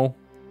never know.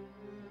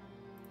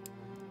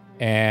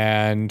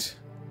 And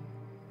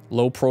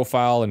low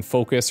profile and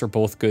focus are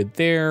both good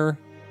there.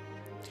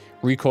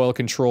 Recoil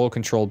control,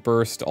 controlled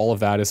burst, all of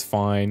that is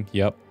fine.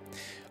 Yep.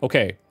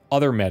 Okay,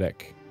 other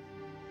medic.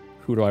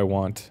 Who do I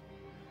want?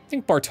 I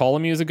think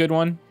Bartholomew is a good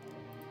one.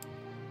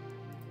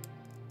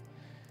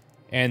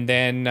 And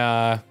then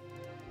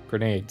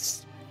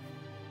grenades.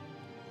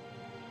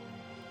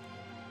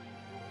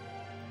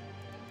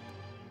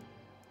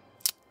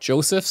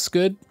 Joseph's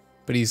good,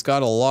 but he's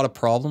got a lot of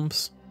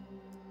problems.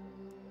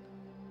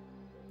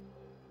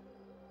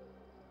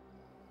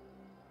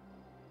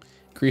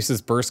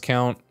 Increases burst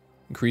count,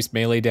 increased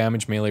melee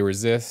damage, melee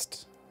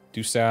resist.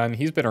 Dusan,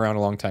 he's been around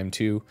a long time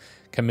too.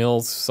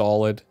 Camille's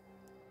solid.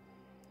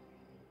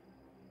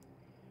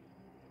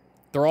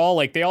 They're all,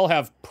 like, they all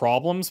have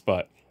problems,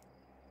 but,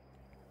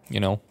 you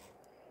know.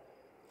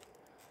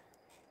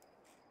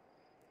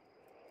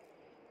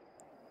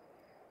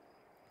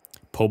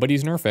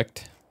 Nobody's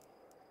nerfect.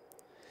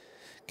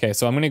 Okay,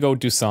 so I'm gonna go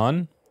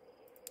Dusan.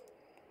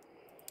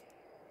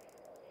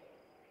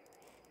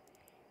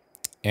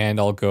 And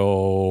I'll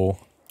go...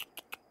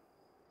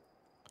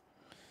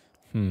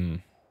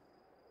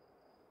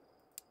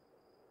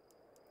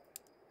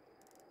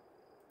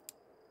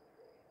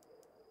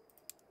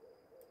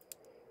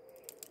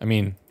 I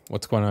mean,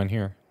 what's going on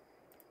here?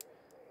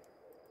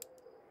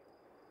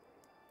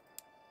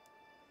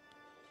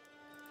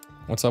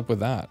 What's up with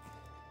that?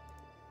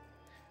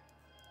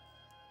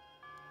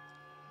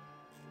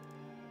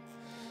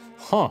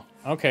 Huh.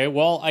 Okay,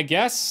 well, I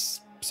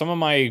guess some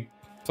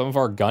of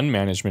our gun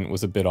management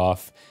was a bit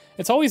off.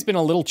 It's always been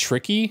a little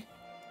tricky.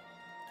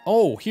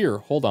 Oh, here,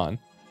 hold on.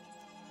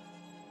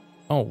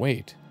 Oh,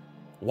 wait.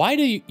 Why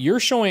do you're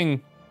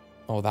showing...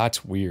 Oh,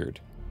 that's weird.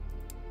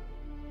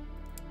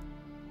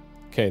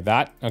 Okay,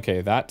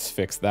 that's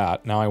fixed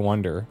that. Now I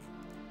wonder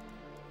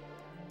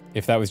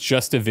if that was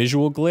just a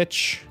visual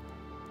glitch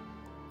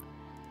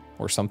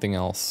or something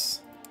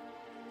else.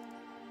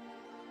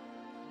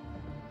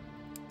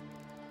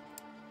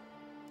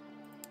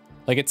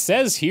 Like, it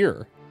says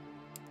here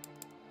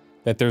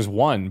that there's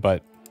one,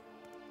 but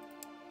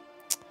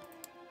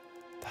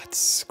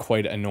that's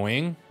quite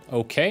annoying.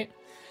 Okay.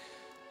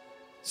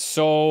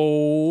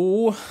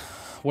 So,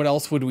 what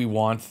else would we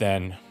want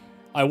then?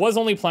 I was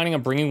only planning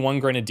on bringing one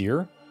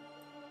grenadier.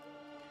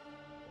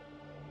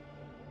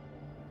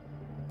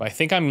 But I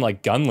think I'm,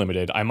 like, gun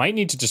limited. I might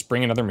need to just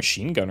bring another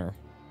machine gunner.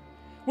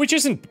 Which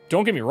isn't,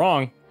 don't get me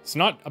wrong, it's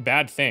not a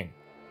bad thing.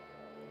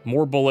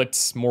 More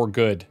bullets, more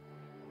good,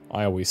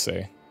 I always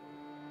say.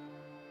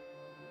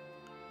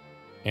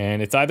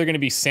 And it's either going to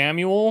be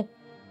Samuel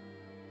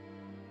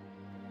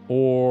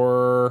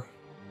or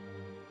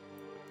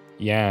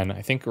Yan.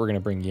 I think we're going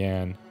to bring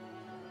Yan.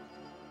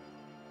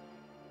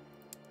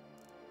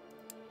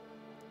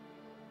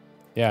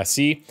 Yeah,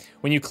 see?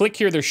 When you click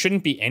here, there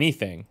shouldn't be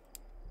anything.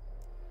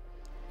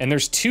 And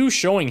there's 2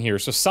 showing here,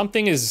 so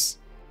something is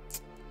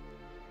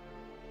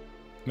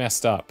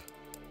messed up.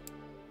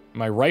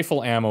 My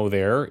rifle ammo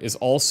there is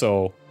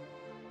also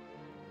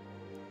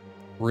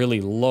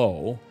really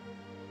low.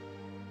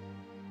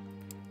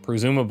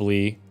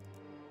 Presumably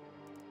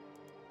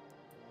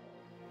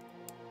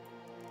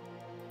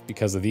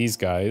because of these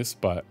guys,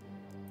 but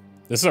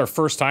this is our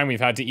first time we've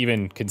had to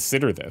even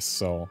consider this,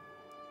 so...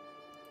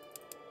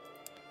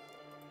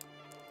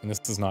 And this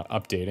is not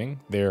updating.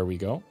 There we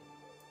go.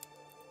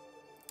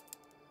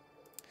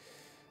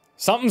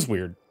 Something's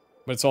weird,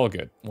 but it's all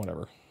good.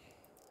 Whatever.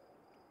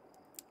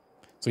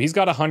 So he's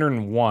got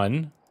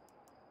 101.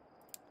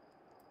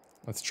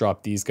 Let's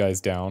drop these guys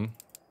down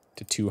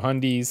to 2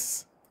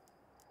 hundies.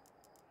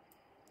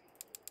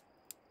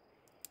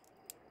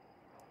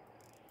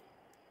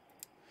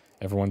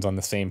 Everyone's on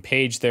the same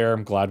page there.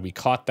 I'm glad we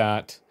caught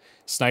that.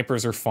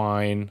 Snipers are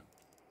fine.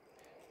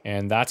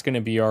 And that's going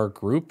to be our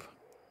group.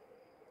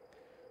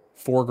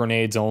 4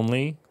 grenades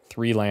only,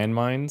 3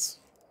 landmines.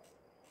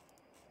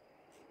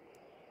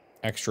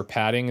 Extra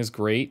padding is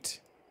great.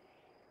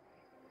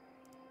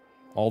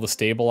 All the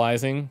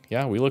stabilizing.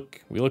 Yeah, we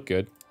look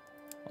good.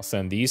 I'll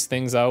send these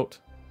things out.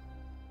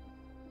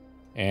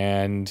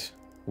 And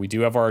we do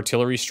have our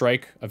artillery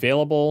strike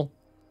available.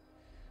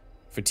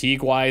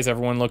 Fatigue-wise,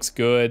 everyone looks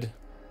good.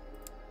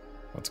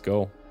 Let's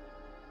go.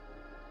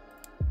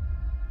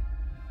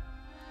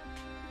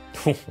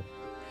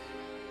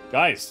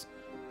 Guys,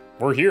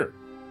 we're here.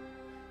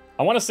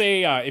 I want to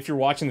say, if you're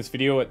watching this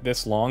video at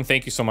this long,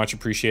 thank you so much.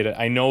 Appreciate it.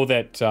 I know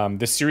that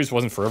this series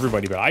wasn't for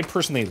everybody, but I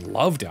personally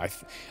loved it.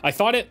 I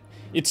thought it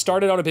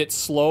started out a bit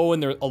slow,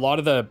 and a lot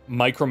of the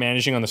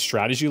micromanaging on the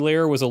strategy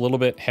layer was a little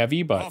bit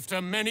heavy, but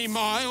after many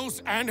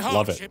miles and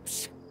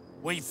hardships,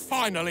 we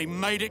finally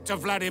made it to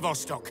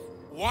Vladivostok.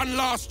 One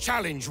last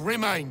challenge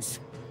remains.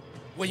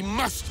 We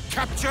must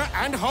capture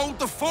and hold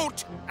the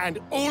fort and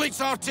all its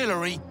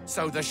artillery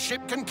so the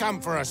ship can come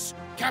for us.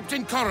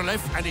 Captain Korolev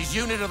and his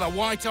unit of the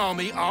White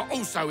Army are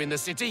also in the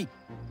city.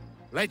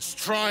 Let's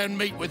try and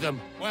meet with them.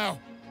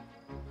 Well,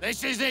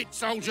 this is it,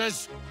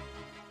 soldiers.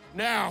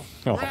 Now,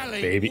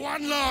 rally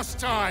one last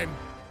time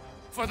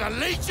for the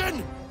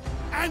Legion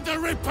and the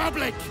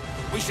Republic.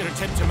 We should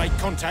attempt to make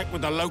contact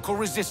with the local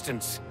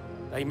resistance.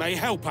 They may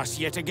help us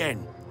yet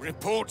again.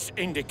 Reports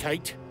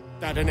indicate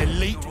that an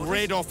elite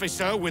Red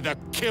officer with a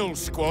kill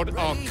squad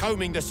are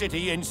combing the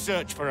city in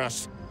search for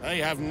us. They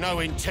have no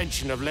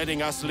intention of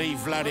letting us leave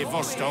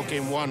Vladivostok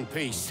in one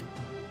piece.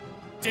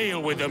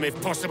 Deal with them if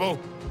possible.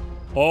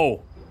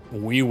 Oh,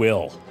 we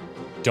will.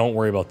 Don't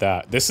worry about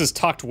that. This is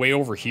tucked way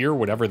over here,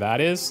 whatever that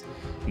is.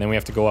 And then we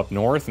have to go up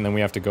north, and then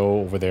we have to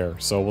go over there.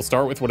 So we'll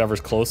start with whatever's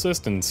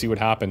closest and see what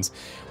happens.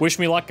 Wish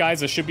me luck,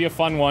 guys. This should be a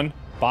fun one.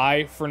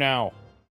 Bye for now.